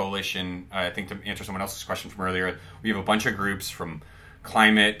is in our coalition. I think to answer someone else's question from earlier, we have a bunch of groups from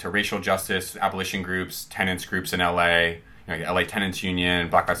climate to racial justice, abolition groups, tenants groups in LA, LA Tenants Union,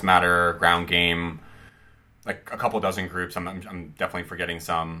 Black Lives Matter, Ground Game, like a couple dozen groups. I'm definitely forgetting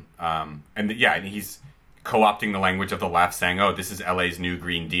some. And he's co-opting the language of the left, saying, "Oh, this is LA's new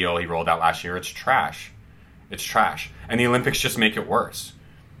Green Deal he rolled out last year. It's trash. It's trash." And the Olympics just make it worse,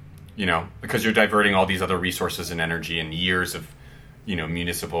 because you're diverting all these other resources and energy and years of,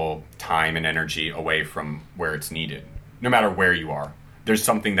 municipal time and energy away from where it's needed. No matter where you are, there's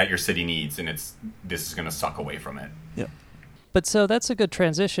something that your city needs, and this is going to suck away from it. Yeah. But so that's a good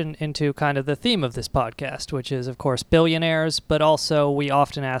transition into kind of the theme of this podcast, which is, of course, billionaires, but also we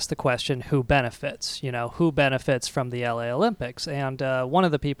often ask the question, who benefits? Who benefits from the LA Olympics? And one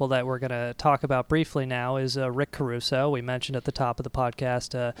of the people that we're going to talk about briefly now is Rick Caruso. We mentioned at the top of the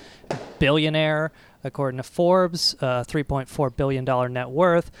podcast, a billionaire, according to Forbes, $3.4 billion net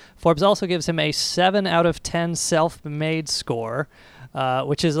worth. Forbes also gives him a 7 out of 10 self-made score.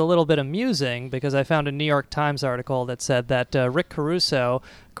 Which is a little bit amusing because I found a New York Times article that said that Rick Caruso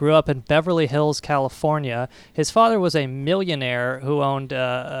grew up in Beverly Hills, California. His father was a millionaire who owned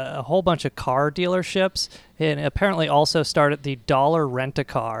a whole bunch of car dealerships and apparently also started the Dollar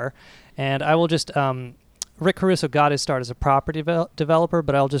Rent-A-Car. And I will just... Rick Caruso got his start as a property developer,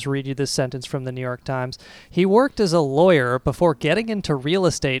 but I'll just read you this sentence from the New York Times. He worked as a lawyer before getting into real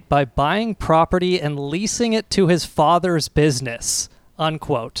estate by buying property and leasing it to his father's business.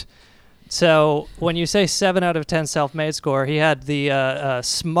 Unquote. So when you say 7 out of 10 self-made score, he had the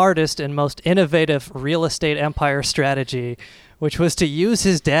smartest and most innovative real estate empire strategy, which was to use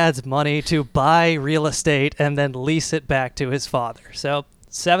his dad's money to buy real estate and then lease it back to his father. So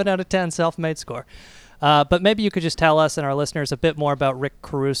 7 out of 10 self-made score. But maybe you could just tell us and our listeners a bit more about Rick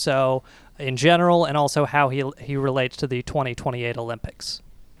Caruso in general and also how he relates to the 2028 Olympics.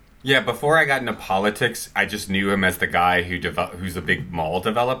 Yeah, before I got into politics, I just knew him as the guy who's a big mall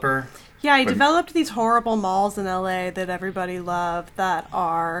developer. Yeah, he developed these horrible malls in LA that everybody loved that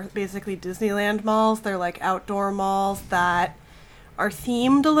are basically Disneyland malls. They're like outdoor malls that are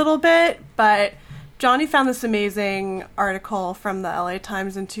themed a little bit, but Johnny found this amazing article from the LA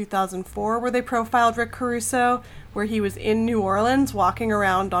Times in 2004 where they profiled Rick Caruso, where he was in New Orleans walking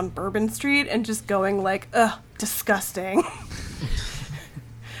around on Bourbon Street and just going like, ugh, disgusting.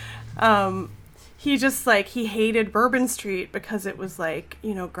 He hated Bourbon Street because it was like,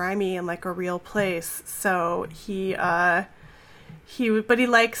 grimy and like a real place. So but he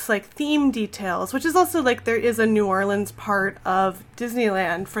likes like theme details, which is also like there is a New Orleans part of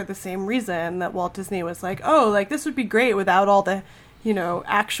Disneyland for the same reason that Walt Disney was like, oh, like this would be great without all the,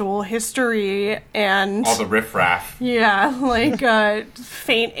 actual history and all the riffraff. Yeah, like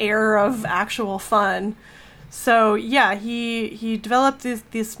faint air of actual fun. So yeah, he developed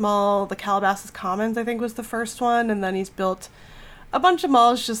these small, the Calabasas Commons I think was the first one, and then he's built a bunch of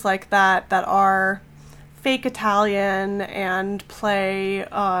malls just like that are fake Italian and play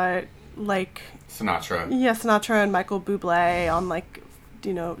like Sinatra. Yeah, Sinatra and Michael Bublé on like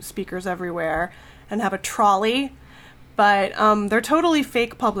speakers everywhere, and have a trolley, but they're totally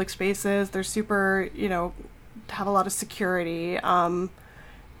fake public spaces. They're super have a lot of security, and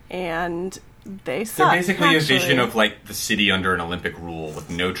they suck. They're basically a vision of like the city under an Olympic rule with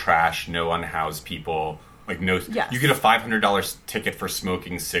no trash, no unhoused people. Like yes. You get a $500 ticket for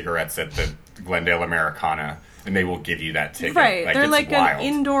smoking cigarettes at the Glendale Americana, and they will give you that ticket. Right, they're it's like wild. An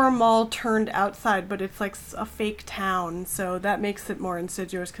indoor mall turned outside, but it's like a fake town, so that makes it more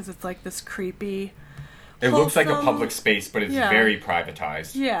insidious because it's like this creepy. It looks like a public space, but it's very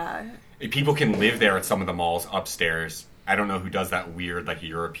privatized. Yeah. People can live there at some of the malls upstairs. I don't know who does that weird, like,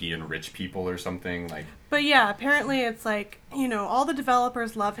 European rich people or something. But yeah, apparently it's like, all the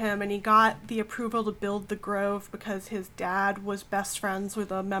developers love him, and he got the approval to build the Grove because his dad was best friends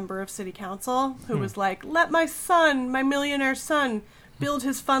with a member of city council who was like, let my millionaire son, build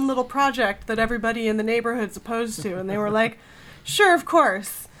his fun little project that everybody in the neighborhood's opposed to. And they were like, sure, of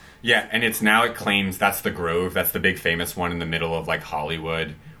course. Yeah, and it claims that's the Grove. That's the big famous one in the middle of, like,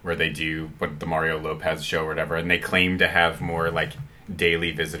 Hollywood, where they do the Mario Lopez show or whatever, and they claim to have more like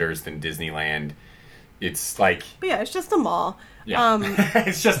daily visitors than Disneyland. It's like, but yeah, it's just a mall. Yeah,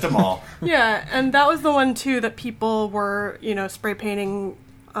 it's just a mall. Yeah, and that was the one too that people were spray painting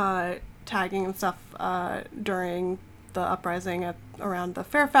tagging and stuff during the uprising around the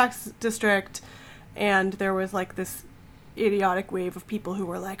Fairfax district, and there was like this idiotic wave of people who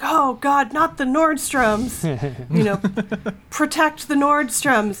were like, oh God, not the Nordstroms, protect the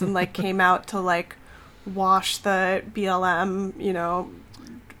Nordstroms, and like came out to like wash the BLM,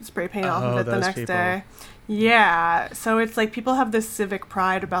 spray paint off of it the next day. Yeah, so it's like people have this civic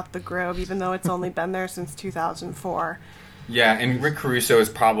pride about the Grove, even though it's only been there since 2004. Yeah, and Rick Caruso is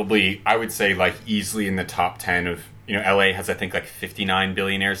probably, I would say, like easily in the top 10 of, LA has, I think, like 59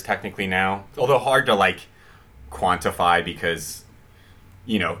 billionaires technically now. Although hard to like quantify because,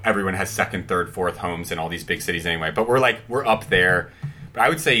 everyone has second, third, fourth homes in all these big cities anyway. But we're up there. But I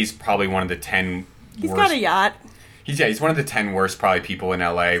would say he's probably one of the 10 He's worst. got a yacht. He's one of the 10 worst probably people in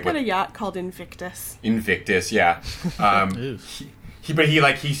LA. He's got a yacht called Invictus. Invictus, yeah.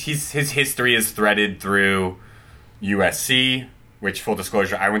 His history is threaded through USC, which, full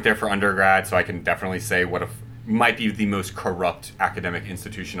disclosure, I went there for undergrad, so I can definitely say might be the most corrupt academic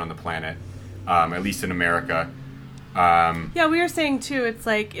institution on the planet, at least in America. Yeah, we were saying too, it's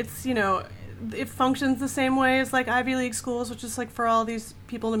like, it functions the same way as like Ivy League schools, which is like for all these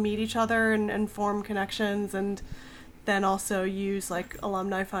people to meet each other and form connections, and then also use like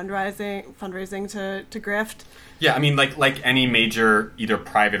alumni fundraising to grift. Yeah, I mean, like any major either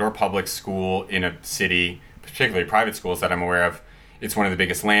private or public school in a city, particularly private schools that I'm aware of, it's one of the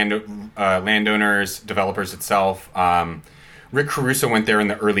biggest landowners, developers itself. Rick Caruso went there in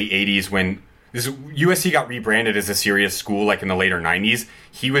the early 80s when USC got rebranded as a serious school, like in the later 90s.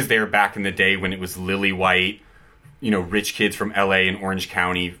 He was there back in the day when it was lily white, rich kids from LA and Orange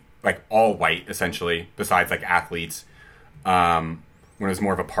County, like all white essentially, besides like athletes. When it was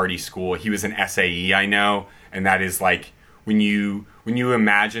more of a party school, he was an SAE, I know, and that is like when you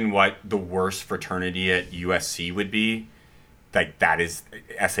imagine what the worst fraternity at USC would be, like that is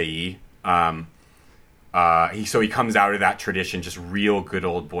SAE. He comes out of that tradition, just real good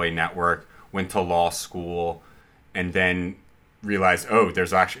old boy network. Went to law school, and then realized,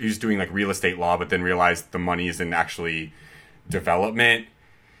 he was doing like real estate law, but then realized the money is in actually development.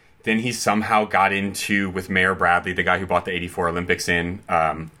 Then he somehow got into, with Mayor Bradley, the guy who bought the '84 Olympics in.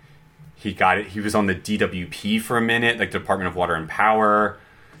 He was on the DWP for a minute, like the Department of Water and Power.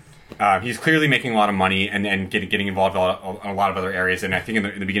 He's clearly making a lot of money and getting involved in a lot of other areas. And I think in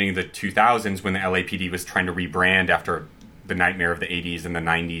the beginning of the 2000s, when the LAPD was trying to rebrand after the nightmare of the 80s and the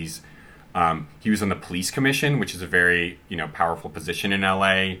 90s, he was on the police commission, which is a very, powerful position in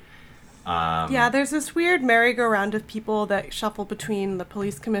LA. Yeah, there's this weird merry-go-round of people that shuffle between the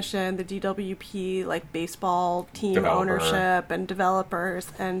police commission, the DWP, like baseball team ownership, and developers,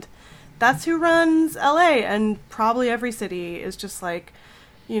 and that's who runs LA. And probably every city is just like,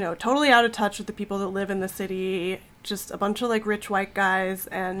 totally out of touch with the people that live in the city. Just a bunch of like rich white guys,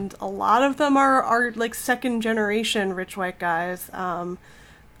 and a lot of them are like second-generation rich white guys.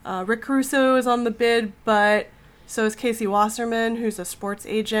 Rick Caruso is on the bid, but so is Casey Wasserman, who's a sports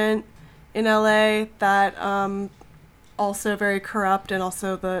agent in LA that also very corrupt, and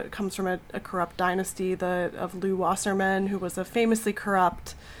also comes from a corrupt dynasty of Lou Wasserman, who was a famously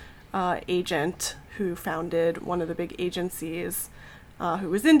corrupt agent who founded one of the big agencies, who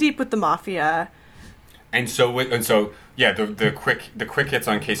was in deep with the mafia. And so the quick hits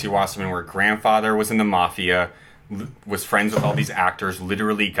on Casey Wasserman were grandfather was in the mafia, was friends with all these actors,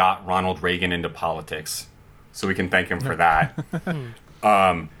 literally got Ronald Reagan into politics. So we can thank him for that.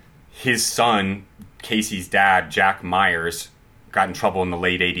 His son, Casey's dad, Jack Myers, got in trouble in the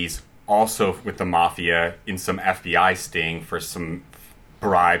late 80s, also with the mafia in some FBI sting for some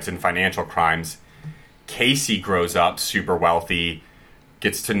bribes and financial crimes. Casey grows up super wealthy,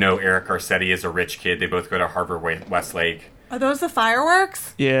 gets to know Eric Garcetti as a rich kid. They both go to Harvard Westlake. Are those the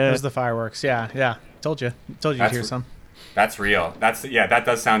fireworks? Yeah. Those are the fireworks. Yeah. Told you to hear some. That's real. That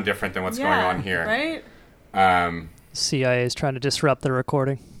does sound different than what's going on here. Right? CIA is trying to disrupt the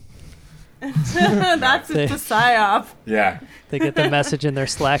recording. That's the PSYOP. Yeah. They get the message in their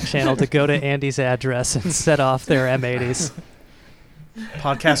Slack channel to go to Andy's address and set off their M80s.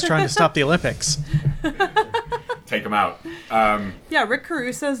 Podcast trying to stop the Olympics. Take them out. Yeah, Rick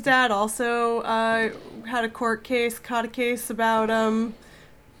Caruso's dad also had a caught a case about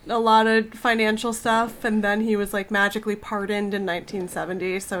a lot of financial stuff, and then he was like magically pardoned in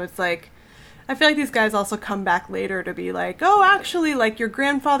 1970. So it's like, I feel like these guys also come back later to be like, oh, actually, like your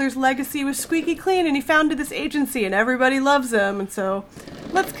grandfather's legacy was squeaky clean, and he founded this agency, and everybody loves him, and so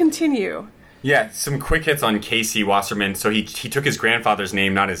let's continue. Yeah, some quick hits on Casey Wasserman. So he took his grandfather's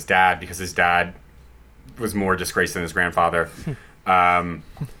name, not his dad, because his dad was more disgraced than his grandfather.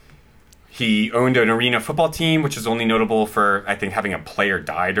 He owned an arena football team, which is only notable for, I think, having a player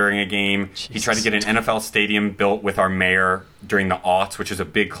die during a game. Jesus. He tried to get an NFL stadium built with our mayor during the aughts, which is a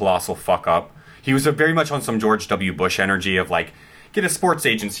big, colossal fuck-up. He was very much on some George W. Bush energy of, like, get a sports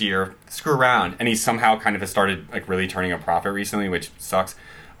agency or screw around. And he somehow kind of has started, like, really turning a profit recently, which sucks.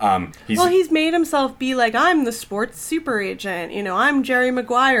 He's made himself be like, I'm the sports super agent. You know, I'm Jerry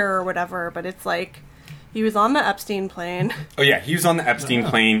Maguire or whatever. But it's like... He was on the Epstein plane. Oh, yeah. He was on the Epstein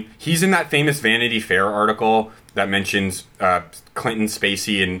plane. He's in that famous Vanity Fair article that mentions Clinton,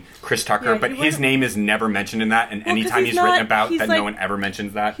 Spacey, and Chris Tucker. Yeah, but his name is never mentioned in that. And anytime he's written about that, no one ever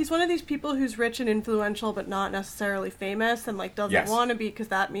mentions that. He's one of these people who's rich and influential, but not necessarily famous. And, like, doesn't want to be because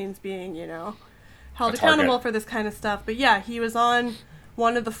that means being, you know, held accountable for this kind of stuff. But, yeah, he was on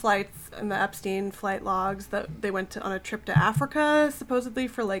one of the flights in the Epstein flight logs that they went on a trip to Africa, supposedly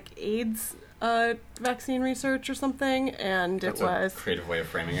for, like, AIDS vaccine research or something, and That's it was a creative way of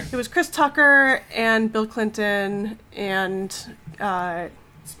framing it. It was Chris Tucker and Bill Clinton and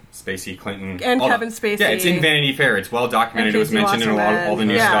Spacey, Clinton, and Kevin Spacey. Yeah, it's in Vanity Fair. It's well documented. It was mentioned in all the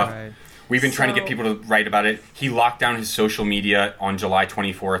new stuff. Right. We've been trying to get people to write about it. He locked down his social media on July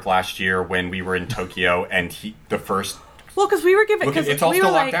 24th last year when we were in Tokyo, and the first. Well, because we were given... It's all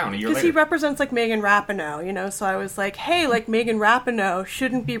still locked down a year later. Because he represents, like, Megan Rapinoe, you know? So I was like, hey, like, Megan Rapinoe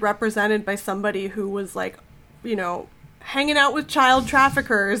shouldn't be represented by somebody who was, like, you know, hanging out with child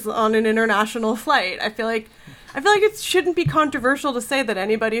traffickers on an international flight. I feel like it shouldn't be controversial to say that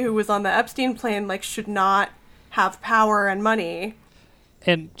anybody who was on the Epstein plane, like, should not have power and money.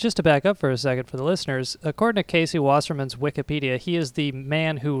 And just to back up for a second for the listeners, according to Casey Wasserman's Wikipedia, he is the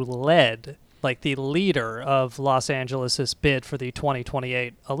man who led... like the leader of Los Angeles' bid for the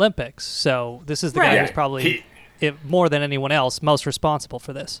 2028 Olympics. So this is the guy who's probably, more than anyone else, most responsible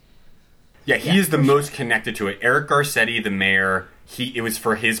for this. Yeah, he is the most connected to it. Eric Garcetti, the mayor, it was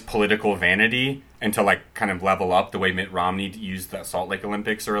for his political vanity and to, like, kind of level up the way Mitt Romney used the Salt Lake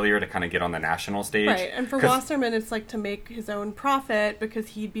Olympics earlier to kind of get on the national stage. Right, and for Wasserman, it's like to make his own profit because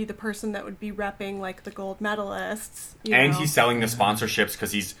he'd be the person that would be repping, like, the gold medalists. And he's selling the sponsorships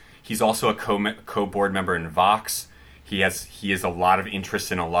because he's also a co-board member in Vox. He has a lot of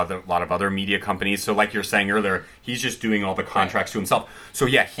interest in a lot of other media companies. So, like you're saying earlier, he's just doing all the contracts to himself. So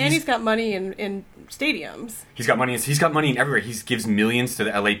yeah, he's got money in stadiums. He's got money in everywhere. He gives millions to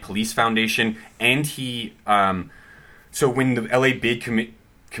the LA Police Foundation, and so when the LA bid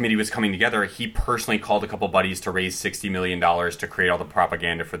committee was coming together, he personally called a couple buddies to raise $60 million to create all the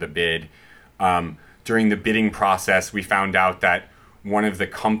propaganda for the bid. During the bidding process, we found out that one of the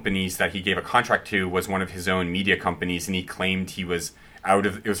companies that he gave a contract to was one of his own media companies, and he claimed he was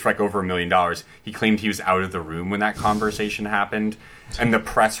it was like over $1 million. He claimed he was out of the room when that conversation happened, and the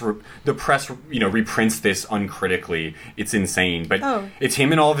press reprints this uncritically. It's insane, but it's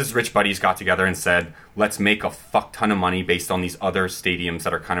him and all of his rich buddies got together and said, let's make a fuck ton of money based on these other stadiums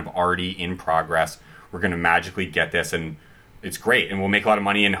that are kind of already in progress. We're going to magically get this, and it's great, and we'll make a lot of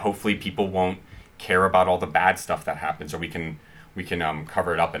money, and hopefully people won't care about all the bad stuff that happens, or we can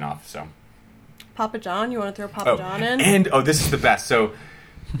cover it up enough. So, Papa John, you want to throw Papa John in? And this is the best. So,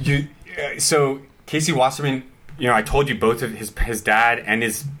 Casey Wasserman, I told you both of his dad and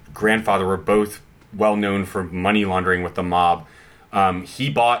his grandfather were both well known for money laundering with the mob. He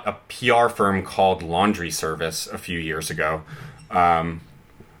bought a PR firm called Laundry Service a few years ago. That's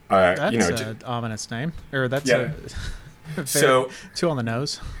an ominous name, or that's so too on the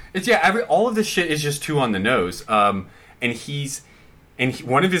nose. It's all of this shit is just too on the nose. And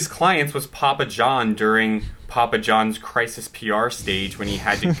one of his clients was Papa John during Papa John's crisis PR stage when he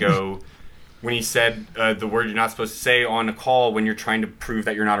had to go, when he said the word you're not supposed to say on a call when you're trying to prove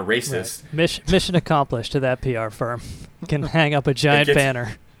that you're not a racist. Right. Mission accomplished to that PR firm. Can hang up a giant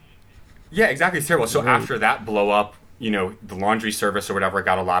banner. Yeah, exactly. It's terrible. So after that blow up, the Laundry Service or whatever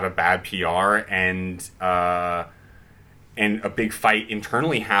got a lot of bad PR, and a big fight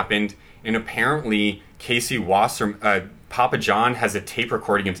internally happened, and apparently Casey Wasserman, Papa John has a tape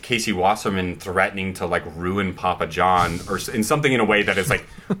recording of Casey Wasserman threatening to ruin Papa John or in something in a way that is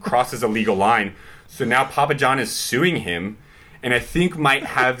crosses a legal line. So now Papa John is suing him, and I think might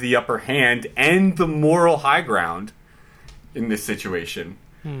have the upper hand and the moral high ground in this situation.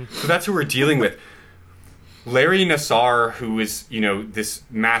 So that's who we're dealing with. Larry Nassar, who is this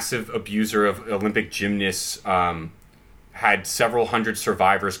massive abuser of Olympic gymnasts, had several hundred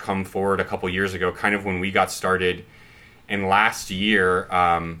survivors come forward a couple years ago, kind of when we got started. And last year,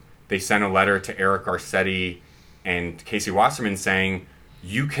 they sent a letter to Eric Garcetti and Casey Wasserman saying,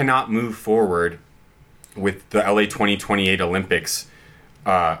 you cannot move forward with the LA 2028 Olympics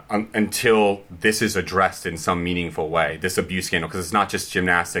until this is addressed in some meaningful way, this abuse scandal, because it's not just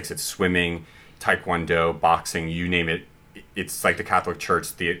gymnastics, it's swimming, taekwondo, boxing, you name it. It's like the Catholic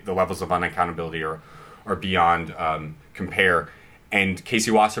Church, the levels of unaccountability are beyond compare. And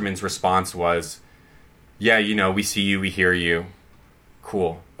Casey Wasserman's response was, yeah, we see you, we hear you.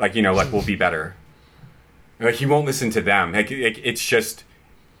 Cool. Like, we'll be better. Like, he won't listen to them. Like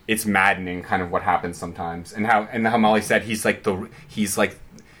it's maddening kind of what happens sometimes. And how Molly said he's like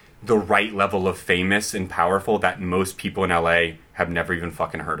the right level of famous and powerful that most people in LA have never even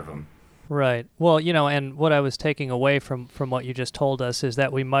fucking heard of him. Right. Well, and what I was taking away from what you just told us is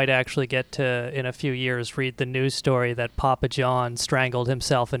that we might actually get to, in a few years, read the news story that Papa John strangled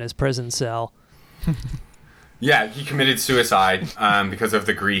himself in his prison cell. Yeah, he committed suicide because of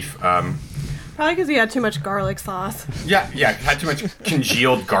the grief. Probably because he had too much garlic sauce. Yeah, had too much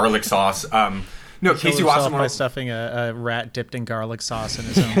congealed garlic sauce. No, Casey Wasserman by stuffing a rat dipped in garlic sauce in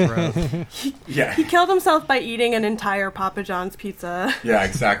his own throat. He killed himself by eating an entire Papa John's pizza. Yeah,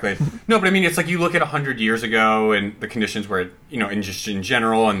 exactly. No, but I mean, it's like you look at 100 years ago and the conditions where, and just in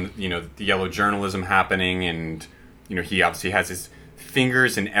general, and the yellow journalism happening, and he obviously has his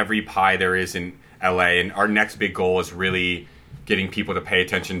fingers in every pie there is in LA, and our next big goal is really getting people to pay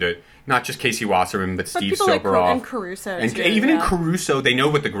attention to not just Casey Wasserman, but Steve Soboroff. And Caruso, and too, even in Caruso, they know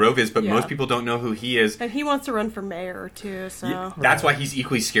what the Grove is, but Yeah. most people don't know who he is. And he wants to run for mayor, too, so... Yeah, that's why he's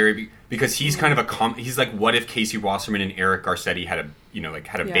equally scary, because he's kind of he's like, what if Casey Wasserman and Eric Garcetti had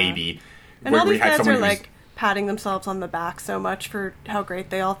a baby? And all these guys are, like, patting themselves on the back so much for how great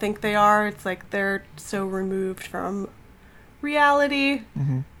they all think they are. It's like they're so removed from reality.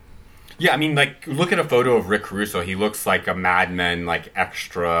 Mm-hmm. Yeah, I mean, like, look at a photo of Rick Caruso. He looks like a Mad Men, like,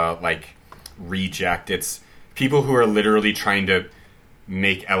 extra, like, reject. It's people who are literally trying to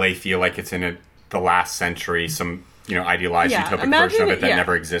make LA feel like it's in the last century, some, idealized utopic version of it that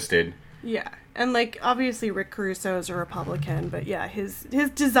never existed. Yeah, and, like, obviously Rick Caruso is a Republican, but, yeah, his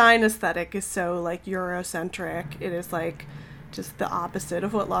design aesthetic is so, like, Eurocentric. It is, like, just the opposite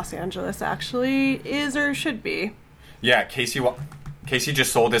of what Los Angeles actually is or should be. Yeah, Casey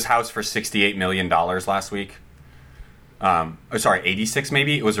just sold his house for $68 million last week. 86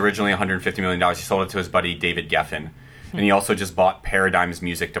 maybe. It was originally $150 million. He sold it to his buddy David Geffen. And he also just bought Paradigm's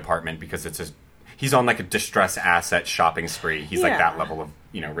music department because he's on like a distress asset shopping spree. He's like that level of,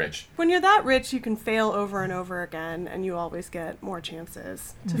 rich. When you're that rich, you can fail over and over again, and you always get more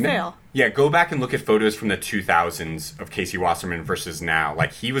chances to fail. Yeah, go back and look at photos from the 2000s of Casey Wasserman versus now.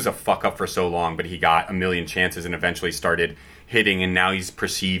 Like, he was a fuck up for so long, but he got a million chances and eventually started hitting, and now he's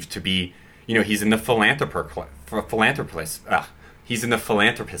perceived to be, he's in the he's in the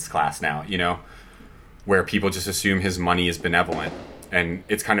philanthropist class now, where people just assume his money is benevolent. And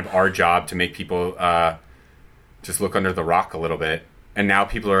it's kind of our job to make people just look under the rock a little bit. And now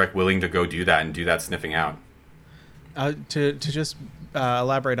people are like willing to go do that and do that sniffing out. To just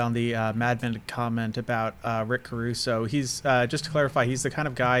elaborate on the Mad Men comment about Rick Caruso, he's just to clarify, he's the kind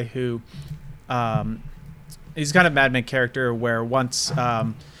of guy who he's kind of Mad Men character where once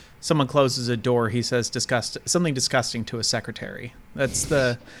someone closes a door, he says something disgusting to a secretary. That's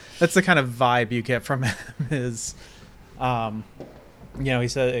the kind of vibe you get from him. Is he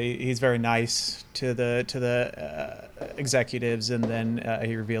said he's very nice to the executives, and then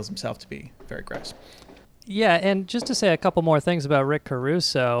he reveals himself to be very gross. Yeah, and just to say a couple more things about Rick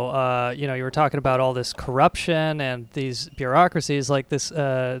Caruso, you were talking about all this corruption and these bureaucracies. Like this,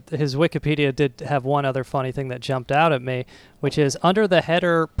 his Wikipedia did have one other funny thing that jumped out at me, which is under the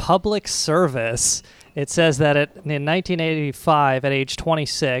header "Public Service." It says that in 1985, at age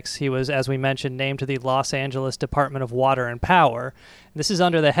 26, he was, as we mentioned, named to the Los Angeles Department of Water and Power. This is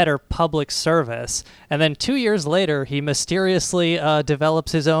under the header Public Service. And then 2 years later, he mysteriously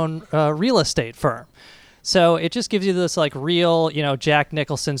develops his own real estate firm. So it just gives you this like real, Jack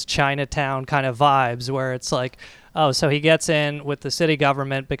Nicholson's Chinatown kind of vibes where it's like, oh, so he gets in with the city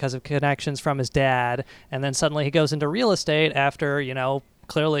government because of connections from his dad. And then suddenly he goes into real estate after,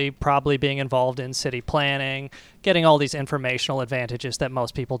 clearly probably being involved in city planning, getting all these informational advantages that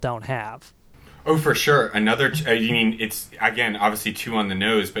most people don't have. Oh, for sure. Another, it's, again, obviously too on the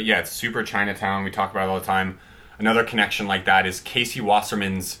nose, but yeah, it's super Chinatown. We talk about it all the time. Another connection like that is Casey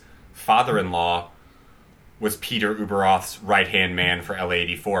Wasserman's father-in-law was Peter Uberoth's right-hand man for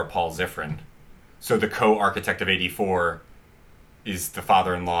LA84, Paul Zifrin. So the co-architect of 84 is the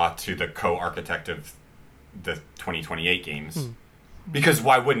father-in-law to the co-architect of the 2028 games. Because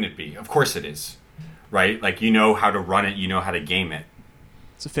why wouldn't it be? Of course it is, right? Like, how to run it, how to game it.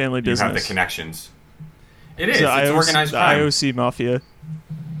 It's a family business. You have the connections. It is. It's organized the crime. IOC mafia.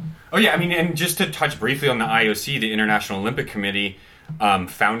 Oh, yeah. And just to touch briefly on the IOC, the International Olympic Committee,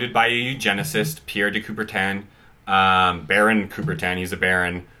 founded by a eugenicist, Pierre de Coubertin, Baron Coubertin. He's a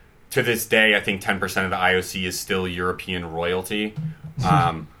baron. To this day, I think 10% of the IOC is still European royalty.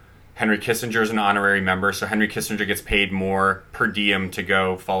 Henry Kissinger is an honorary member, so Henry Kissinger gets paid more per diem to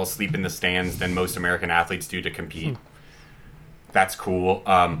go fall asleep in the stands than most American athletes do to compete. That's cool.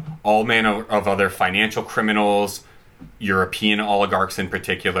 All manner of other financial criminals, European oligarchs in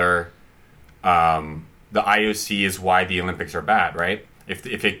particular. The IOC is why the Olympics are bad, right?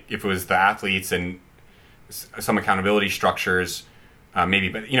 If it was the athletes and some accountability structures, maybe,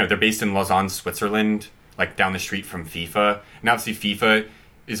 but they're based in Lausanne, Switzerland, like down the street from FIFA. And obviously FIFA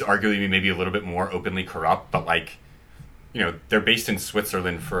is arguably maybe a little bit more openly corrupt, but they're based in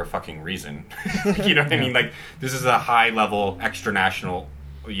Switzerland for a fucking reason. You know what I mean? Like, this is a high level extra-national,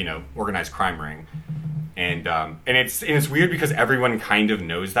 organized crime ring. And it's weird because everyone kind of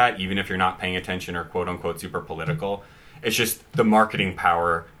knows that, even if you're not paying attention or quote unquote super political. It's just the marketing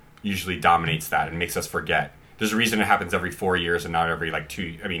power usually dominates that and makes us forget. There's a reason it happens every 4 years and not every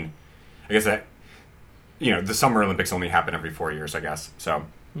 2. I mean, I guess that, the Summer Olympics only happen every 4 years, I guess. So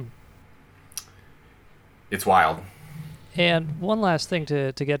it's wild. And one last thing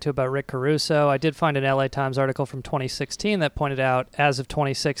to get to about Rick Caruso. I did find an LA Times article from 2016 that pointed out, as of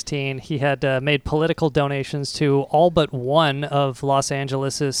 2016, he had made political donations to all but one of Los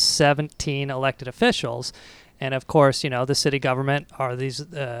Angeles' 17 elected officials. And of course, the city government are these,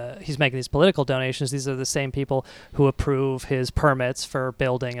 he's making these political donations. These are the same people who approve his permits for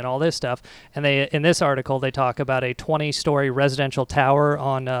building and all this stuff. And in this article, they talk about a 20-story residential tower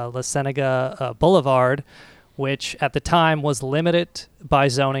on La Cienega Boulevard, which at the time was limited by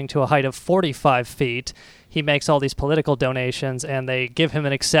zoning to a height of 45 feet. He makes all these political donations, and they give him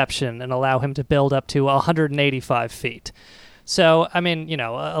an exception and allow him to build up to 185 feet. So, I mean,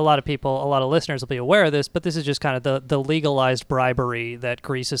 a lot of listeners will be aware of this, but this is just kind of the legalized bribery that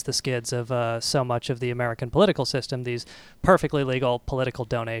greases the skids of so much of the American political system, these perfectly legal political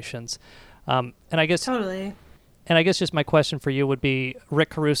donations. And I guess... Totally. And I guess just my question for you would be Rick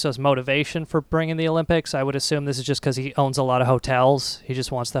Caruso's motivation for bringing the Olympics. I would assume this is just because he owns a lot of hotels. He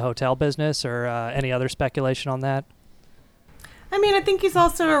just wants the hotel business, or any other speculation on that? I mean, I think he's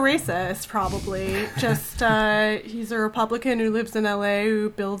also a racist, probably. Just, he's a Republican who lives in LA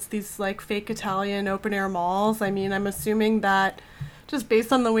who builds these, fake Italian open-air malls. I mean, I'm assuming that just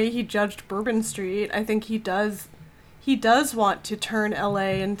based on the way he judged Bourbon Street, I think he does want to turn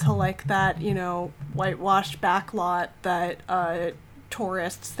LA into that, whitewashed backlot that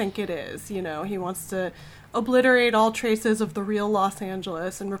tourists think it is. He wants to obliterate all traces of the real Los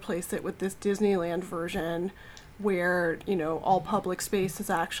Angeles and replace it with this Disneyland version where, all public space is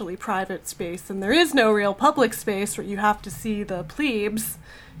actually private space and there is no real public space where you have to see the plebes,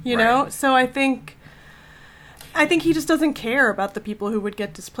 know? So I think he just doesn't care about the people who would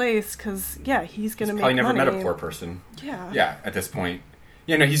get displaced because, he's going to make money. Probably never met a poor person. Yeah. Yeah, at this point.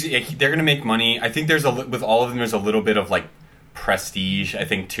 They're going to make money. I think with all of them, there's a little bit of, prestige, I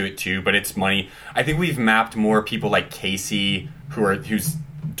think, to it, too, but it's money. I think we've mapped more people like Casey, who's,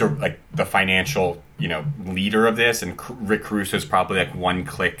 the financial, leader of this, and Rick Caruso is probably, one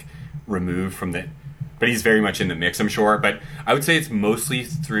click removed from the... But he's very much in the mix, I'm sure. But I would say it's mostly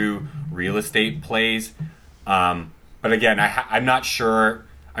through real estate plays. But again, I'm not sure.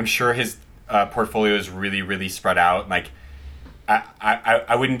 I'm sure his portfolio is really, really spread out.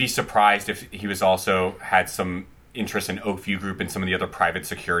 I wouldn't be surprised if he was also had some interest in Oakview Group and some of the other private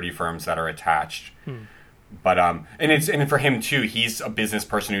security firms that are attached. But and for him too, he's a business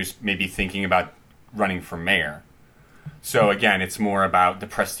person who's maybe thinking about running for mayor. So again, it's more about the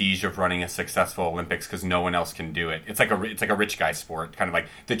prestige of running a successful Olympics because no one else can do it. It's like a rich guy sport, kind of like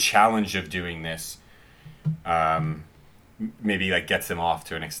the challenge of doing this. Maybe gets him off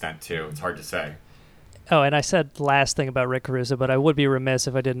to an extent too. It's hard to say. Oh, and I said last thing about Rick Caruso, but I would be remiss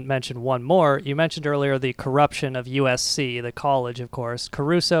if I didn't mention one more. You mentioned earlier the corruption of USC, the college, of course.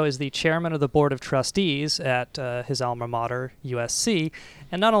 Caruso is the chairman of the board of trustees at his alma mater, USC.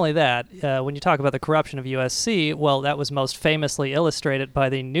 And not only that, when you talk about the corruption of USC, well, that was most famously illustrated by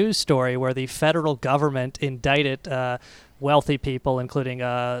the news story where the federal government indicted wealthy people, including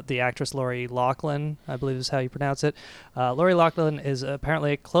the actress Lori Loughlin, I believe is how you pronounce it. Lori Loughlin is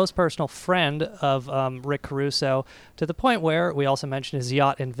apparently a close personal friend of Rick Caruso, to the point where, we also mentioned his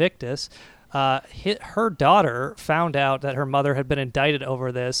yacht Invictus, her daughter found out that her mother had been indicted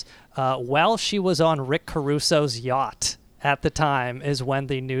over this while she was on Rick Caruso's yacht. at the time is when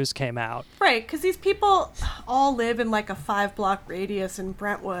the news came out. Right, because these people all live in like a 5-block radius in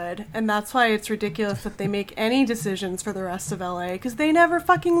Brentwood, and that's why it's ridiculous that they make any decisions for the rest of LA, because they never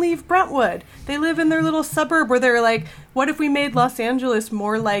fucking leave Brentwood. They live in their little suburb where they're like, what if we made Los Angeles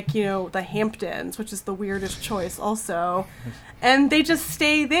more like, you know, the Hamptons, which is the weirdest choice also. And they just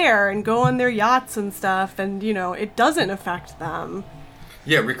stay there and go on their yachts and stuff, and, you know, it doesn't affect them.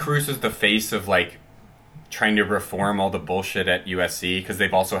 Yeah, Rick Caruso is the face of, like, trying to reform all the bullshit at USC, because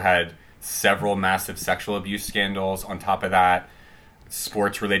they've also had several massive sexual abuse scandals. On top of that,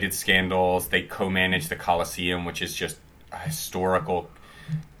 sports-related scandals. They co-manage the Coliseum, which is just a historical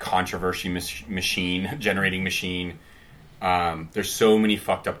controversy generating machine. There's so many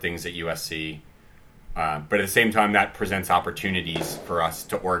fucked up things at USC. But at the same time, that presents opportunities for us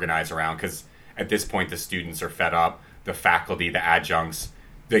to organize around, because at this point, the students are fed up. The faculty, the adjuncts,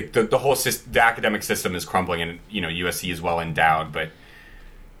 the whole system, the academic system is crumbling, and, you know, USC is well endowed, but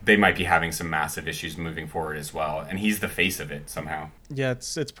they might be having some massive issues moving forward as well. And he's the face of it somehow. Yeah,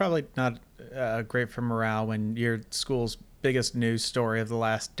 it's probably not great for morale when your school's biggest news story of the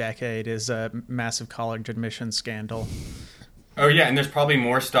last decade is a massive college admission scandal. Oh, yeah, and there's probably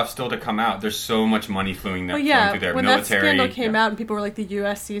more stuff still to come out. There's so much money flowing through their when military. That scandal came out and people were like, the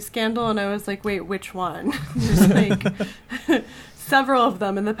USC scandal, and I was like, wait, which one? There's like several of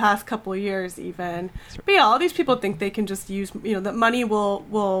them in the past couple of years even. But yeah, all these people think they can just use, you know, that money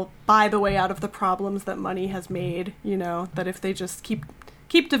will buy the way out of the problems that money has made, you know, that if they just keep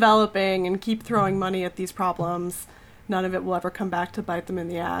developing and keep throwing money at these problems, none of it will ever come back to bite them in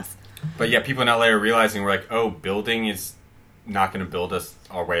the ass. But yeah, people in LA are realizing, we're like, oh, building is not going to build us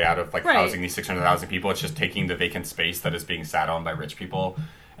our way out of, like, housing these 600,000 people. It's just taking the vacant space that is being sat on by rich people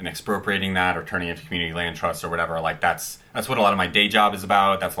and expropriating that or turning it into community land trusts or whatever. Like, that's what a lot of my day job is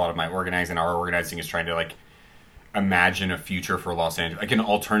about. That's a lot of my organizing. Our organizing is trying to, like, imagine a future for Los Angeles, like an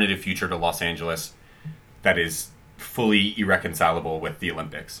alternative future to Los Angeles that is fully irreconcilable with the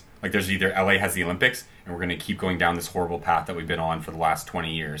Olympics. Like, there's either LA has the Olympics and we're going to keep going down this horrible path that we've been on for the last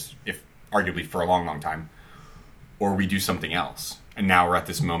 20 years, if arguably for a long, long time, or we do something else. And now we're at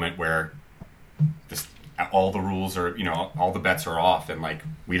this moment where all the rules are, you know, all the bets are off, and, like,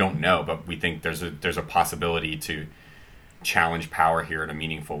 we don't know, but we think there's a possibility to challenge power here in a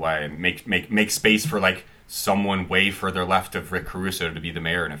meaningful way and make space for, like, someone way further left of Rick Caruso to be the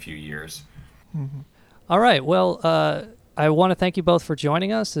mayor in a few years. Mm-hmm. All right. Well, I want to thank you both for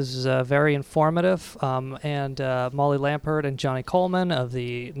joining us. This is very informative. And Molly Lampert and Johnny Coleman of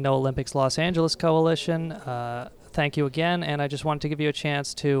the No Olympics Los Angeles Coalition, thank you again. And I just wanted to give you a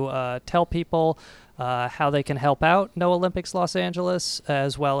chance to tell people how they can help out No Olympics Los Angeles,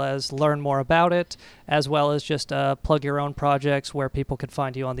 as well as learn more about it, as well as just plug your own projects, where people can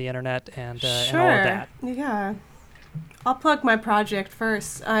find you on the internet and all of that. Yeah. I'll plug my project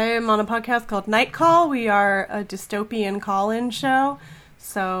first. I am on a podcast called Night Call. We are a dystopian call-in show,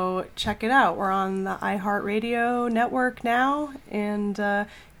 so check it out. We're on the iHeartRadio network now, and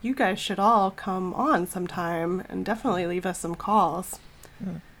you guys should all come on sometime and definitely leave us some calls.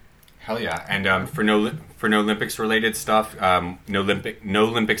 Hell yeah. And for no Olympics related stuff,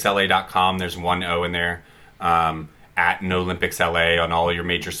 NoOlympicsLA.com, there's one O in there. At No Olympics LA on all your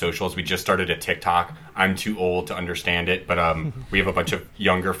major socials. We just started a TikTok. I'm too old to understand it, but we have a bunch of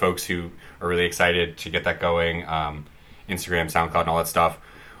younger folks who are really excited to get that going. Instagram, SoundCloud, and all that stuff.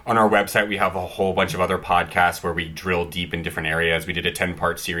 On our website, we have a whole bunch of other podcasts where we drill deep in different areas. We did a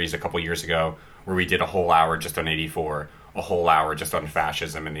 10-part series a couple years ago where we did a whole hour just on 84, a whole hour just on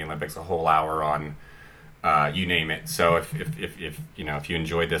fascism in the Olympics, a whole hour on you name it. So if you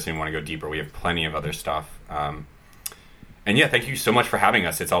enjoyed this and want to go deeper, we have plenty of other stuff. And yeah, thank you so much for having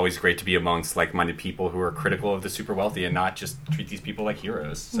us. It's always great to be amongst like-minded people who are critical of the super wealthy and not just treat these people like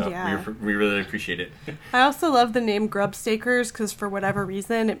heroes. So we really appreciate it. I also love the name Grubstakers because for whatever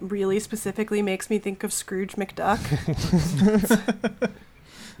reason, it really specifically makes me think of Scrooge McDuck.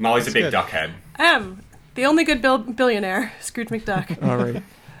 Molly's a big duck head. I am. The only good billionaire, Scrooge McDuck. All right.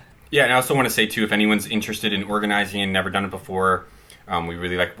 Yeah, and I also want to say, too, if anyone's interested in organizing and never done it before, we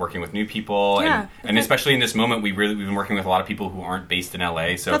really like working with new people, and especially in this moment, we've been working with a lot of people who aren't based in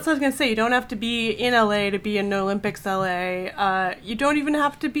LA. So that's what I was gonna say. You don't have to be in LA to be in No Olympics LA. You don't even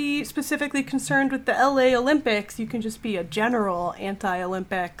have to be specifically concerned with the LA Olympics. You can just be a general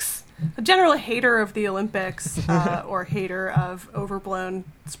anti-Olympics, a general hater of the Olympics, or hater of overblown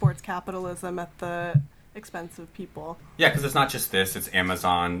sports capitalism at the expense of people. Yeah, because it's not just this, it's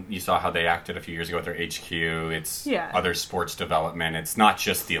Amazon. You saw how they acted a few years ago with their HQ. It's other sports development. It's not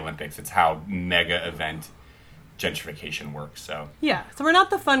just the Olympics. It's how mega event gentrification work. So yeah, so we're not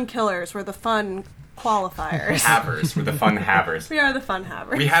the fun killers, we're the fun qualifiers. Havers, we're the fun havers. We are the fun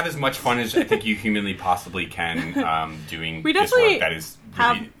havers. We have as much fun as I think you humanly possibly can doing we this definitely work that is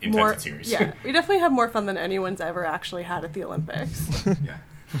have really intense more, and serious. Yeah, we definitely have more fun than anyone's ever actually had at the Olympics. Yeah.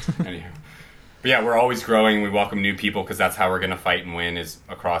 Anywho. But yeah, we're always growing. We welcome new people because that's how we're going to fight and win, is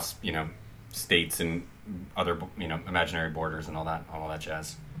across, states and other, imaginary borders and all that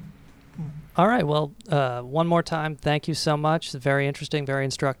jazz. All right. Well, one more time, thank you so much. It's a very interesting, very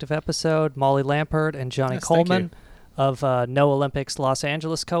instructive episode. Molly Lampert and Johnny Coleman of No Olympics Los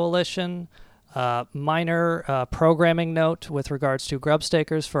Angeles Coalition. Minor programming note with regards to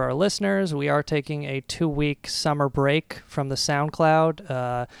Grubstakers for our listeners. We are taking a 2-week summer break from the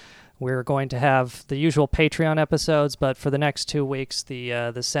SoundCloud. We're going to have the usual Patreon episodes, but for the next 2 weeks, the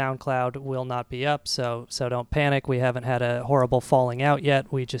SoundCloud will not be up, so don't panic. We haven't had a horrible falling out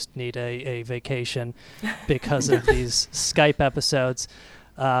yet. We just need a vacation because of these Skype episodes.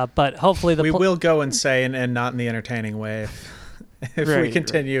 But hopefully we will go insane and not in the entertaining way if we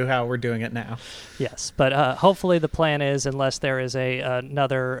continue how we're doing it now. Yes, but hopefully the plan is, unless there is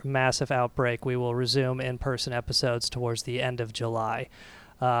another massive outbreak, we will resume in-person episodes towards the end of July.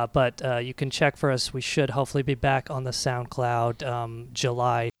 But you can check for us. We should hopefully be back on the SoundCloud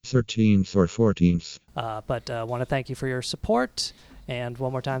July 13th or 14th. But I want to thank you for your support. And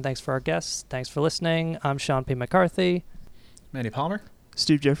one more time, thanks for our guests. Thanks for listening. I'm Sean P. McCarthy. Mandy Palmer.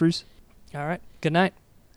 Steve Jeffries. All right. Good night.